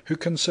beings who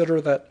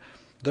consider that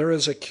there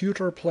is a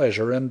cuter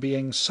pleasure in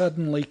being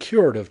suddenly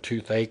cured of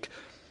toothache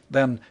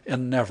than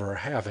in never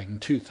having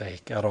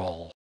toothache at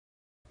all.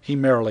 He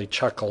merely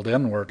chuckled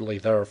inwardly,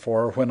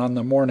 therefore, when on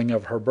the morning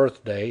of her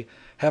birthday,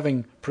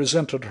 having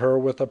presented her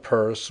with a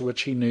purse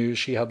which he knew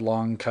she had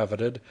long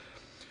coveted,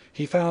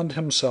 he found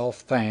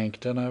himself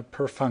thanked in a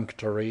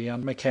perfunctory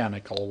and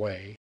mechanical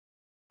way.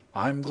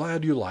 "I'm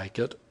glad you like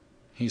it,"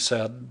 he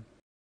said.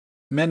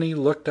 Minnie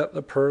looked at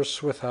the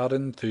purse without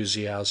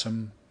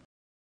enthusiasm.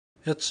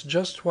 "It's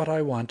just what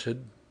I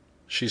wanted,"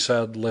 she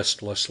said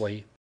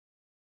listlessly.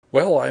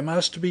 "Well, I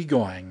must be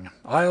going.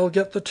 I'll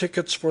get the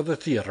tickets for the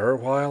theater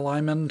while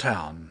I'm in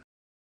town."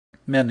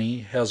 Minnie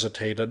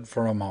hesitated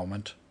for a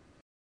moment.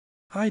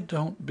 "I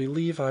don't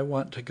believe I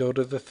want to go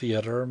to the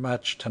theater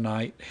much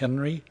tonight,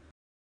 Henry."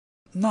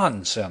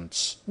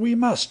 "Nonsense! We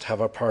must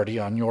have a party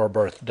on your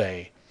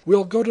birthday.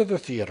 We'll go to the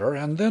theater,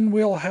 and then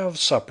we'll have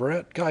supper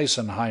at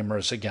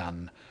Geisenheimer's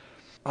again.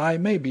 I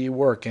may be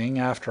working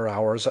after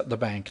hours at the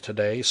bank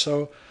today,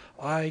 so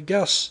I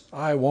guess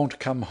I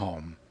won't come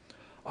home.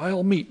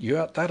 I'll meet you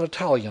at that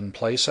Italian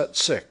place at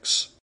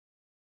 6.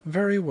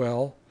 "Very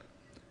well.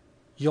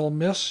 You'll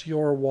miss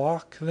your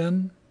walk,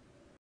 then?"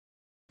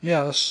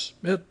 "Yes,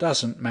 it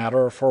doesn't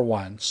matter for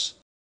once."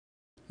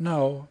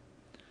 "No.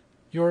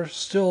 You're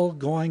still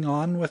going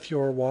on with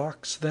your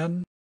walks,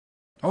 then?"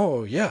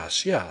 "Oh,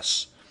 yes,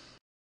 yes."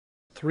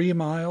 3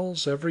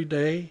 miles every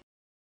day?"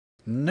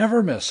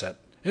 "Never miss it.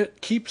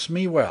 It keeps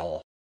me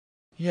well."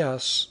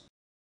 "Yes."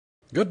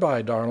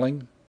 "Good-bye,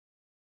 darling."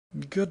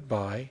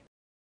 "Good-bye."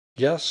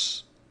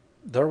 Yes,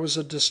 there was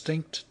a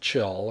distinct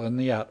chill in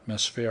the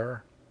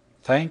atmosphere.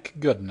 Thank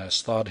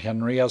goodness, thought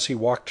Henry as he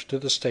walked to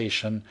the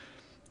station,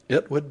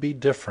 it would be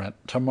different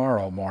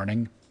tomorrow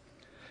morning.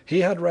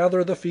 He had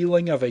rather the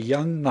feeling of a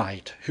young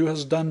knight who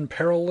has done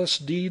perilous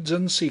deeds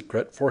in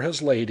secret for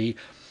his lady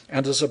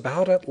and is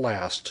about at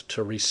last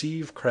to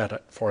receive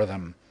credit for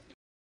them.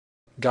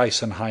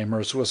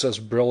 Geisenheimer's was as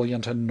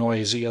brilliant and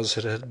noisy as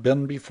it had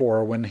been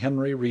before when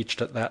Henry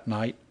reached it that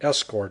night,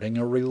 escorting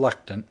a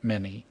reluctant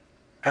Minnie.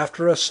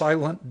 After a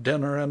silent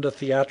dinner and a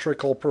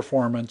theatrical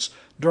performance,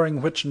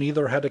 during which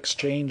neither had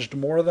exchanged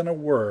more than a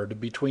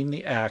word between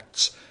the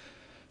acts,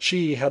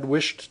 she had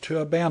wished to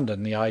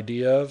abandon the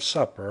idea of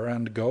supper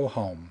and go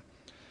home.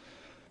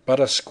 But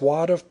a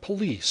squad of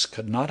police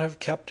could not have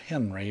kept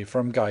Henry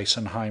from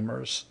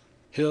Geisenheimer's.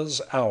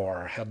 His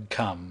hour had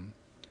come.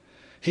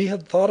 He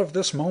had thought of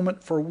this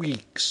moment for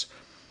weeks,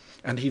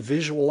 and he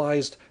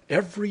visualized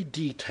every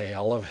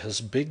detail of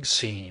his big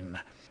scene.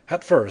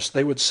 At first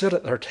they would sit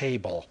at their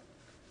table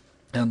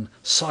in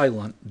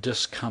silent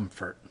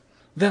discomfort.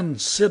 Then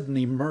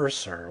Sidney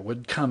Mercer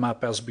would come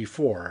up as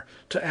before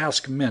to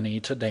ask Minnie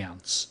to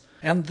dance.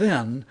 And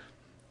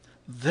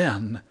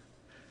then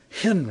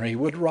Henry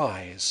would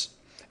rise,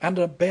 and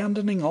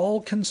abandoning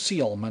all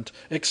concealment,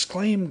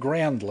 exclaim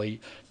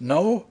grandly,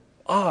 "No,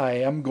 I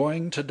am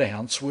going to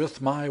dance with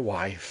my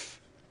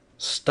wife."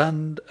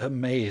 Stunned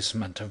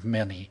amazement of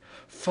Minnie,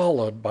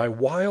 followed by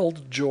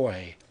wild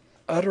joy,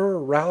 utter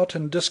rout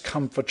and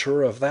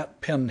discomfiture of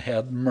that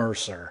pinhead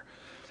Mercer.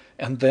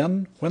 And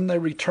then, when they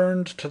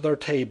returned to their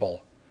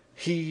table,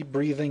 he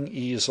breathing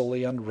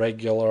easily and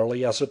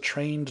regularly as a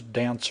trained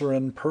dancer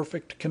in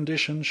perfect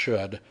condition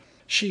should,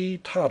 she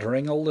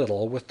tottering a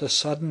little with the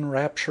sudden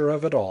rapture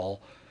of it all,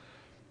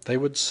 they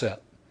would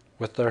sit,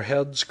 with their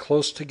heads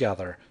close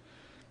together,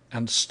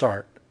 and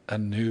start a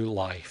new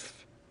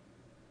life.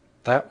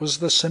 That was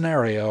the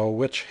scenario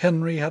which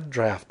Henry had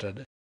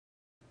drafted.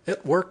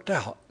 It worked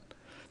out,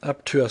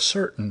 up to a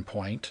certain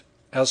point,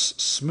 as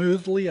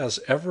smoothly as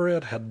ever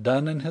it had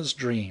done in his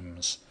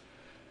dreams.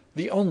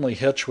 The only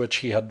hitch which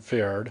he had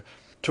feared,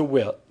 to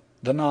wit,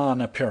 the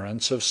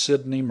non-appearance of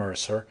Sidney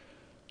Mercer,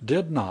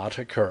 did not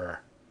occur.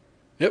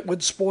 It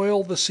would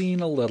spoil the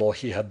scene a little,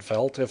 he had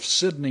felt, if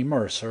Sidney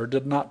Mercer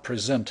did not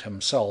present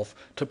himself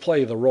to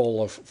play the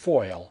role of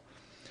foil.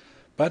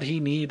 But he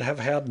need have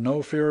had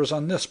no fears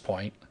on this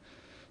point.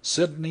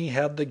 Sidney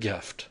had the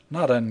gift,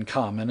 not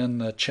uncommon in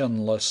the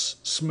chinless,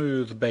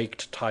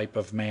 smooth-baked type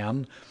of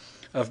man,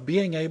 of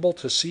being able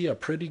to see a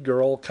pretty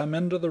girl come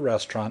into the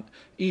restaurant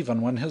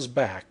even when his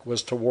back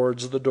was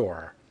towards the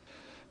door.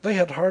 They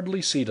had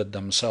hardly seated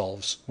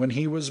themselves when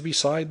he was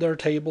beside their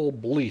table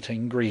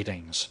bleating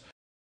greetings.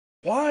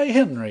 "Why,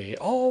 Henry,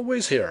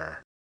 always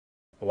here."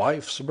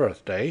 "Wife's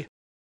birthday."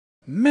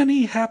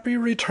 "Many happy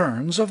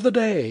returns of the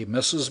day,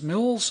 Mrs.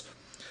 Mills.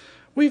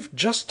 We've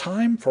just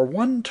time for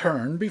one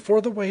turn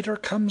before the waiter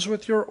comes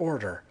with your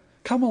order.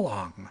 Come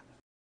along."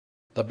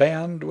 The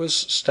band was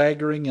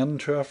staggering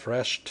into a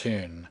fresh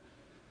tune,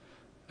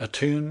 a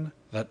tune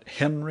that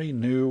Henry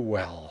knew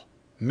well.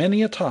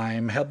 Many a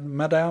time had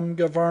Madame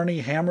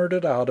Gavarni hammered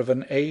it out of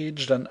an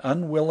aged and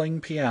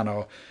unwilling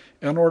piano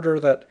in order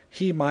that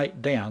he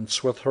might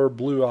dance with her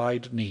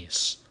blue-eyed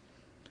niece.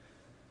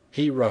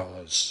 He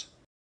rose.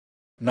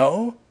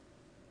 "No,"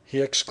 he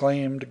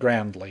exclaimed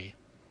grandly,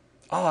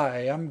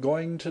 "I am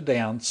going to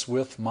dance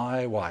with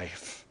my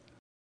wife."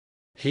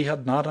 He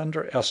had not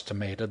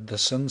underestimated the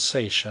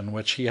sensation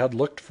which he had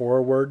looked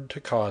forward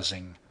to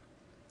causing.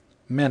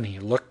 Minnie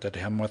looked at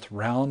him with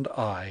round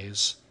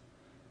eyes.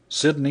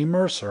 Sidney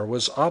Mercer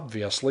was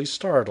obviously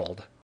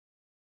startled.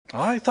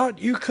 "I thought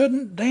you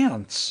couldn't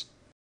dance."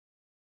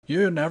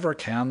 "You never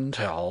can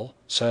tell,"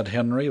 said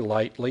Henry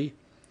lightly.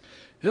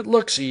 "It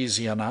looks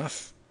easy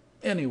enough.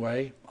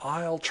 Anyway,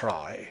 I'll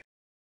try."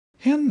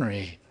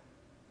 "Henry!"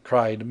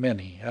 cried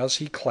Minnie as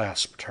he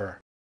clasped her.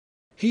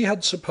 He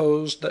had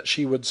supposed that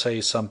she would say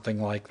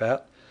something like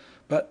that,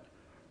 but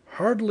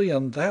hardly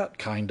in that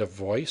kind of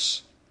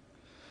voice.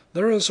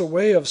 There is a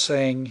way of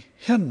saying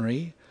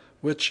 "Henry"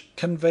 which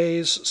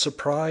conveys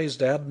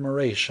surprised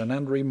admiration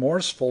and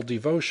remorseful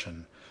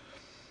devotion,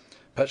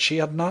 but she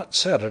had not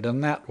said it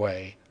in that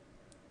way.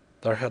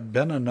 There had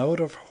been a note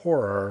of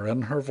horror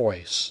in her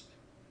voice.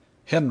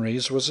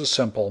 Henry's was a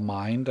simple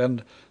mind,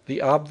 and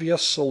the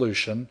obvious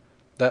solution,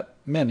 that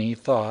Minnie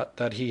thought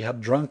that he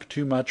had drunk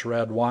too much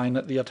red wine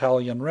at the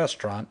Italian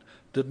restaurant,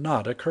 did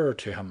not occur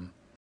to him.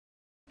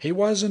 He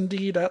was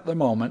indeed at the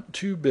moment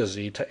too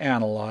busy to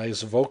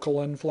analyze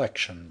vocal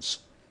inflections.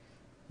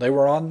 They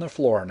were on the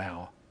floor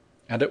now,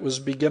 and it was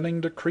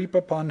beginning to creep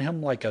upon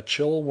him like a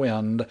chill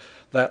wind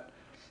that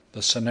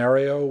the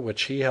scenario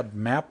which he had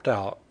mapped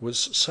out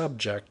was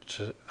subject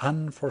to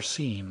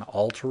unforeseen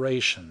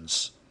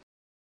alterations.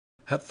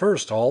 At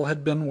first all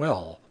had been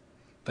well.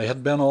 They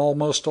had been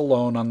almost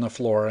alone on the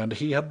floor, and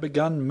he had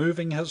begun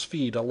moving his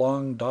feet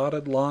along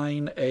dotted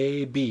line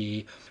A,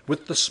 B,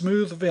 with the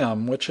smooth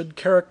vim which had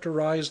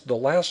characterized the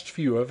last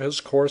few of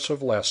his course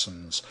of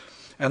lessons,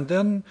 and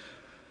then,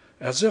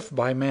 as if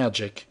by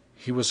magic,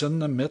 he was in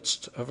the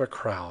midst of a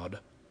crowd,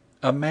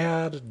 a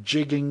mad,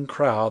 jigging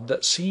crowd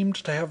that seemed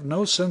to have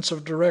no sense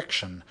of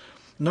direction,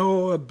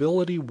 no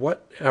ability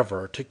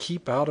whatever to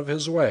keep out of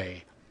his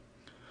way.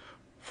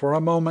 For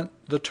a moment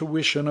the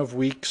tuition of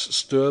weeks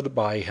stood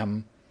by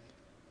him.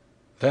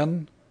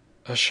 Then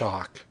a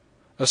shock,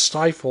 a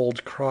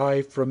stifled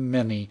cry from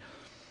Minnie,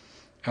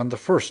 and the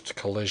first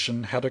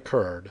collision had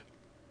occurred.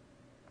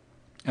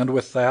 And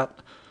with that,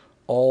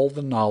 all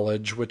the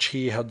knowledge which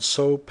he had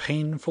so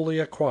painfully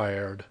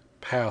acquired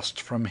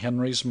passed from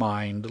Henry's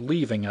mind,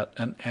 leaving it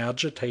an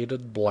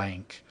agitated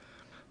blank.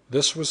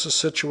 This was a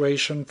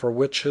situation for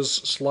which his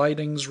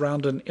slidings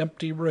round an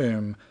empty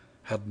room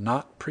had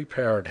not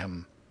prepared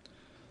him.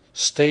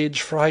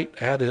 Stage fright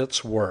at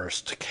its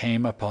worst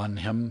came upon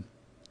him.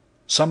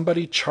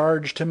 Somebody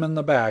charged him in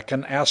the back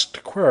and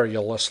asked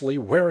querulously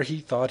where he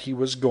thought he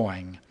was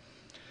going.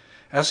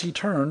 As he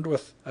turned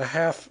with a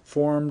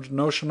half-formed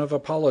notion of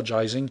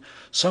apologizing,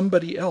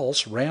 somebody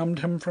else rammed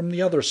him from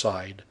the other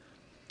side.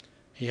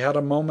 He had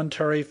a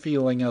momentary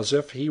feeling as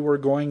if he were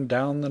going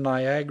down the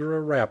Niagara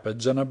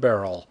Rapids in a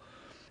barrel,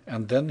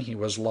 and then he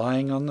was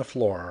lying on the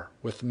floor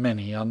with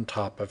Minnie on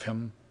top of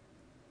him.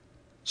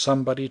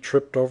 Somebody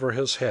tripped over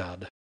his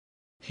head.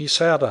 He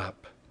sat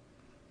up.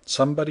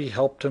 Somebody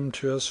helped him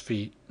to his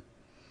feet.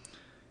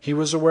 He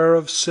was aware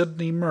of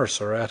Sidney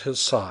Mercer at his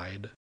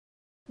side.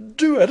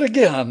 "Do it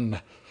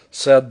again,"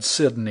 said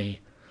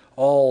Sidney,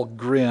 all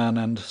grin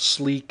and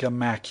sleek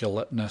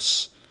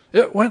immaculateness.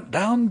 "It went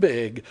down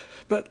big,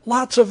 but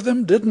lots of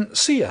them didn't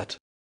see it."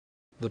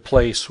 The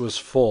place was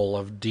full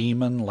of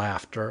demon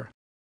laughter.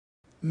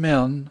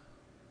 "Men,"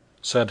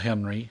 said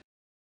Henry.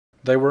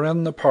 They were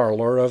in the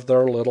parlor of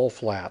their little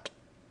flat.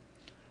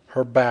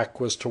 Her back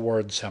was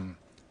towards him,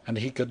 and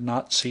he could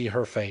not see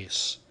her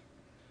face.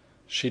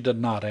 She did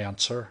not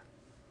answer.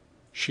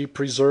 She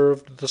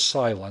preserved the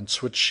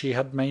silence which she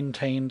had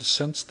maintained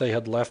since they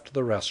had left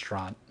the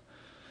restaurant.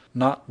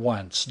 Not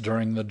once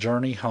during the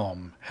journey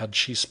home had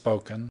she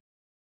spoken.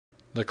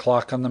 The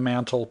clock on the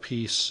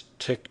mantelpiece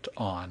ticked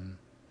on.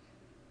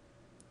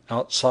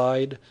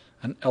 Outside,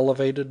 an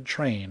elevated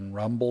train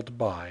rumbled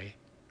by.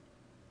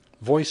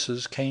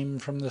 Voices came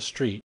from the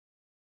street.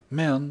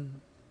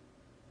 "Men,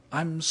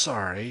 I'm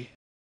sorry."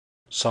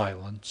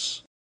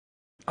 Silence.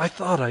 "I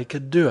thought I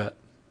could do it.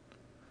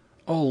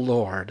 Oh,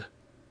 Lord!"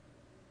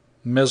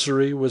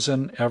 Misery was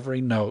in every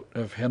note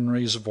of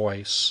Henry's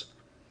voice.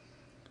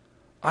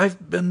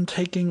 "I've been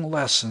taking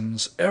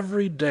lessons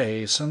every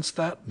day since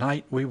that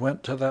night we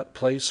went to that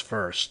place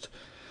first.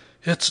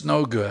 It's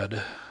no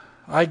good.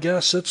 I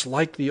guess it's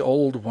like the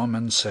old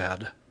woman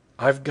said.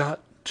 I've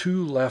got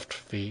 2 left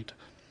feet,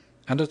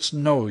 and it's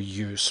no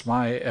use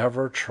my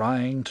ever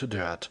trying to do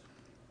it.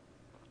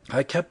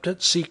 I kept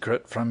it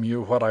secret from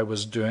you what I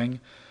was doing.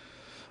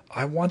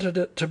 I wanted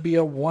it to be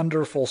a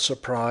wonderful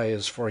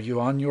surprise for you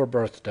on your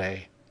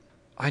birthday.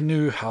 I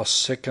knew how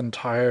sick and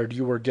tired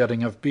you were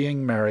getting of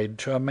being married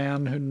to a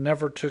man who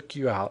never took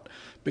you out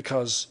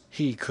because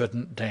he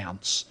couldn't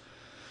dance.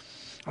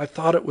 I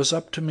thought it was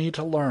up to me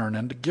to learn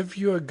and to give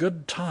you a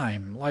good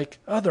time like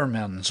other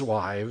men's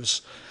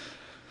wives.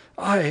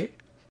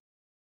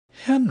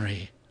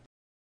 Henry!"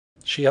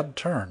 She had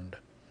turned,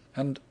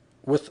 and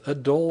with a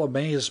dull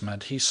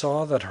amazement he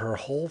saw that her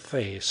whole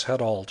face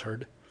had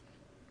altered.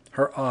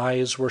 Her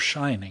eyes were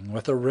shining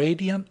with a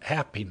radiant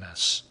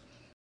happiness.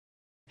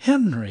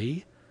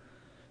 "Henry,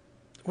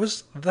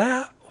 was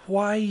that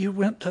why you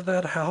went to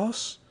that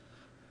house?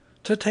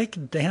 To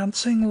take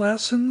dancing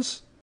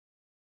lessons?"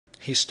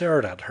 He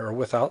stared at her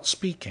without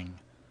speaking.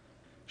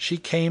 She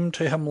came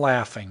to him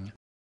laughing.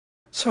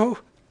 "So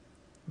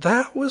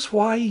that was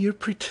why you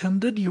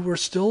pretended you were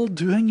still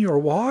doing your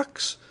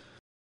walks?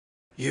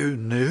 You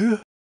knew?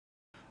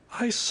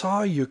 I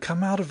saw you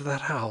come out of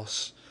that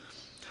house.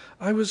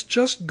 I was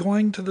just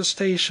going to the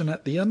station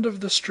at the end of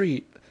the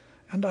street,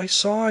 and I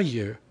saw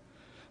you.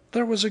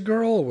 There was a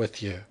girl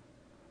with you,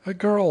 a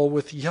girl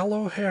with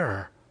yellow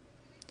hair.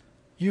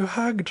 You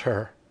hugged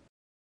her."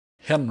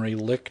 Henry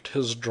licked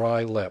his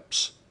dry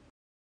lips.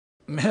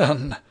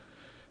 "Men,"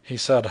 he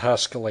said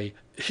huskily,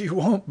 "you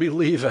won't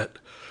believe it,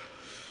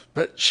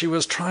 but she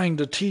was trying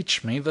to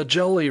teach me the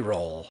jelly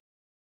roll."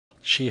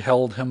 She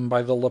held him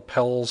by the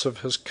lapels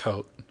of his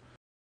coat.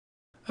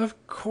 Of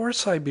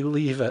course I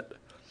believe it.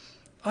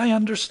 I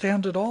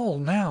understand it all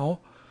now.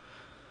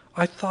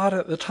 I thought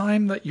at the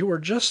time that you were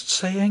just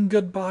saying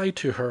good-bye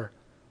to her.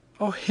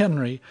 Oh,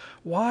 Henry,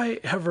 why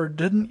ever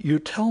didn't you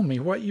tell me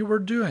what you were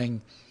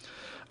doing?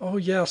 Oh,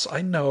 yes,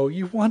 I know,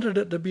 you wanted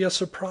it to be a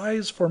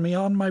surprise for me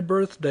on my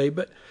birthday,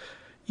 but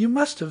you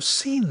must have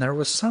seen there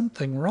was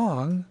something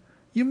wrong.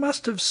 You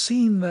must have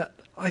seen that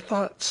I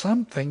thought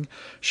something.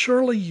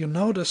 Surely you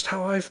noticed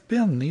how I've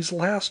been these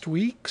last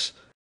weeks?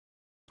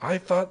 I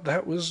thought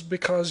that was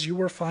because you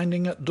were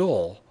finding it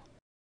dull.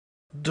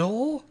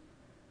 Dull?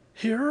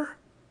 Here?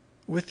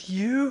 With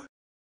you?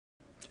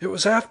 It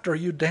was after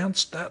you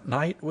danced that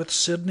night with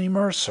Sidney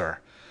Mercer.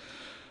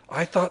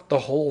 I thought the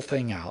whole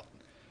thing out.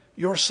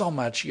 You're so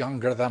much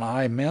younger than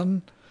I,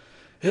 Min.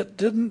 It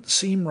didn't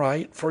seem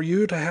right for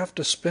you to have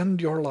to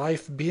spend your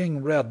life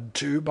being read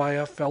to by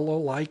a fellow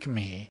like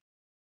me.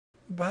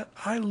 But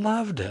I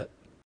loved it.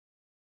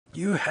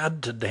 You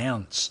had to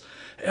dance.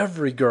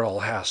 Every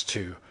girl has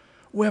to.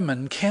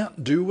 Women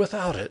can't do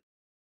without it.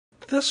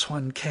 This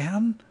one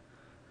can.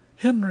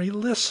 Henry,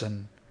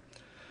 listen.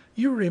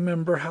 You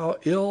remember how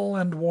ill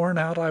and worn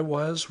out I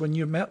was when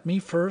you met me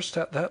first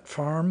at that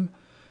farm?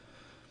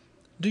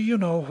 Do you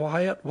know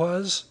why it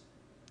was?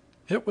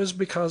 It was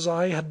because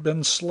I had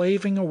been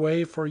slaving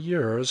away for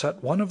years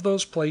at one of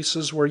those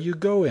places where you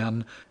go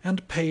in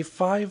and pay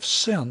 5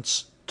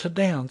 cents to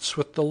dance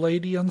with the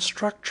lady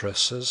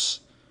instructresses.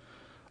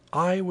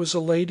 I was a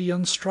lady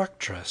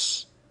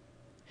instructress.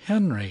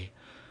 Henry,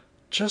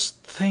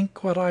 just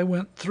think what I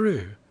went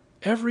through.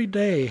 Every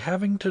day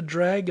having to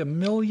drag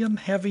 1,000,000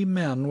 heavy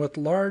men with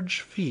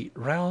large feet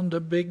round a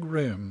big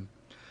room.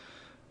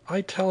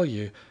 I tell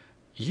you,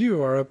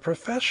 you are a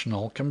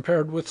professional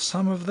compared with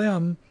some of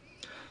them.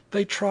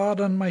 They trod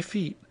on my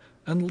feet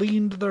and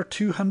leaned their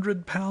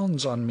 200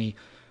 pounds on me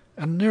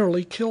and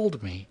nearly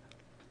killed me.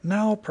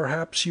 Now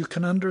perhaps you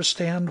can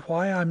understand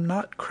why I'm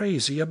not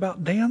crazy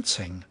about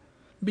dancing.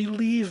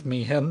 Believe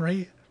me,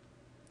 Henry.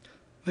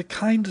 The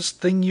kindest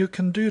thing you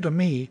can do to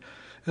me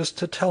is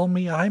to tell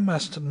me I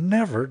must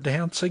never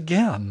dance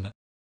again.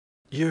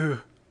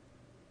 You...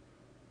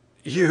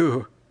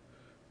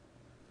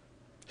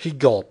 He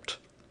gulped.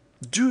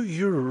 Do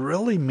you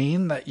really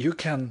mean that you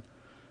can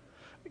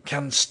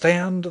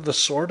stand the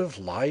sort of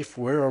life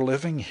we're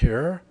living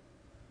here?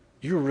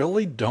 You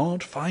really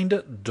don't find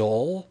it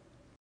dull?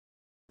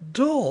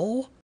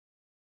 Dull?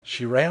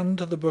 She ran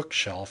to the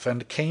bookshelf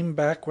and came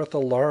back with a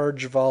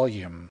large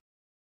volume.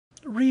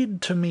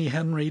 Read to me,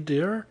 Henry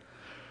dear.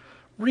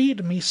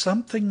 Read me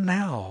something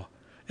now.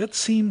 It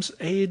seems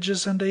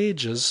ages and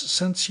ages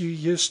since you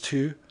used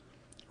to.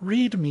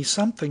 Read me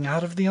something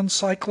out of the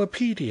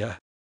Encyclopaedia.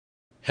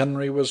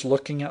 Henry was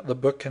looking at the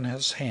book in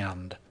his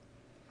hand.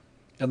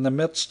 In the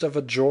midst of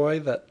a joy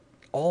that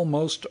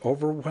almost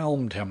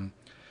overwhelmed him,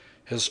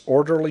 his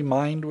orderly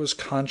mind was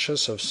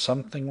conscious of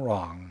something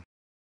wrong.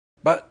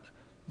 But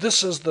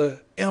this is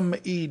the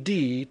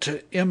M.E.D.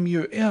 to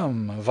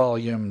M.U.M.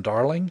 volume,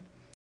 darling.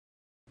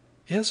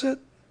 Is it?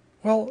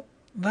 Well,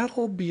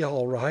 that'll be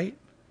all right.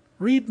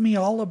 Read me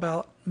all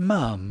about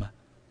Mum.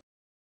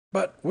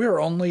 But we're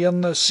only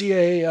in the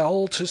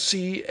C.A.L. to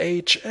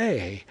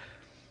C.H.A.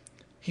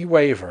 He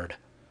wavered.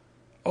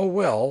 Oh,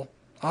 well,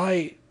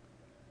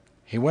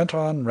 He went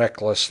on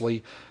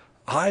recklessly,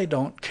 I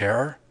don't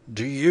care.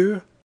 Do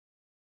you?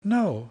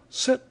 No,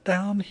 sit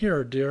down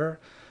here, dear,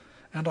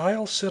 and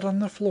I'll sit on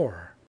the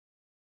floor.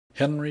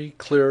 Henry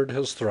cleared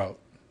his throat.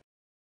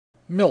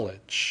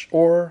 Milledge,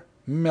 or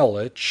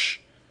Millich,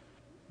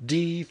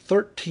 D.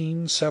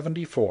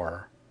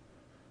 1374,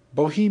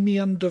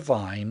 Bohemian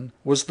divine,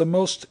 was the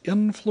most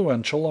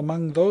influential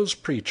among those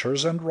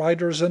preachers and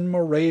writers in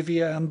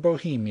Moravia and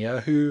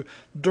Bohemia who,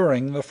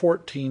 during the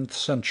 14th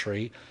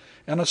century,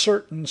 in a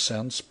certain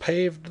sense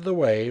paved the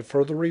way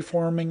for the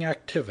reforming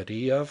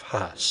activity of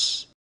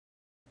Huss.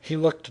 He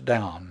looked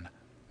down.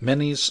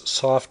 Minnie's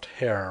soft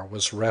hair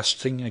was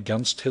resting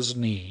against his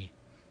knee.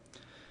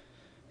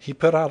 He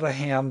put out a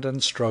hand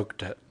and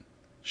stroked it.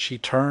 She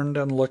turned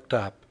and looked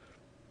up,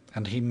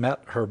 and he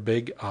met her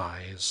big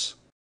eyes.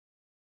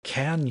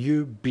 "Can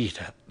you beat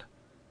it?"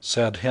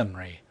 said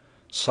Henry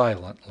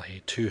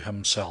silently to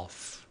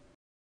himself.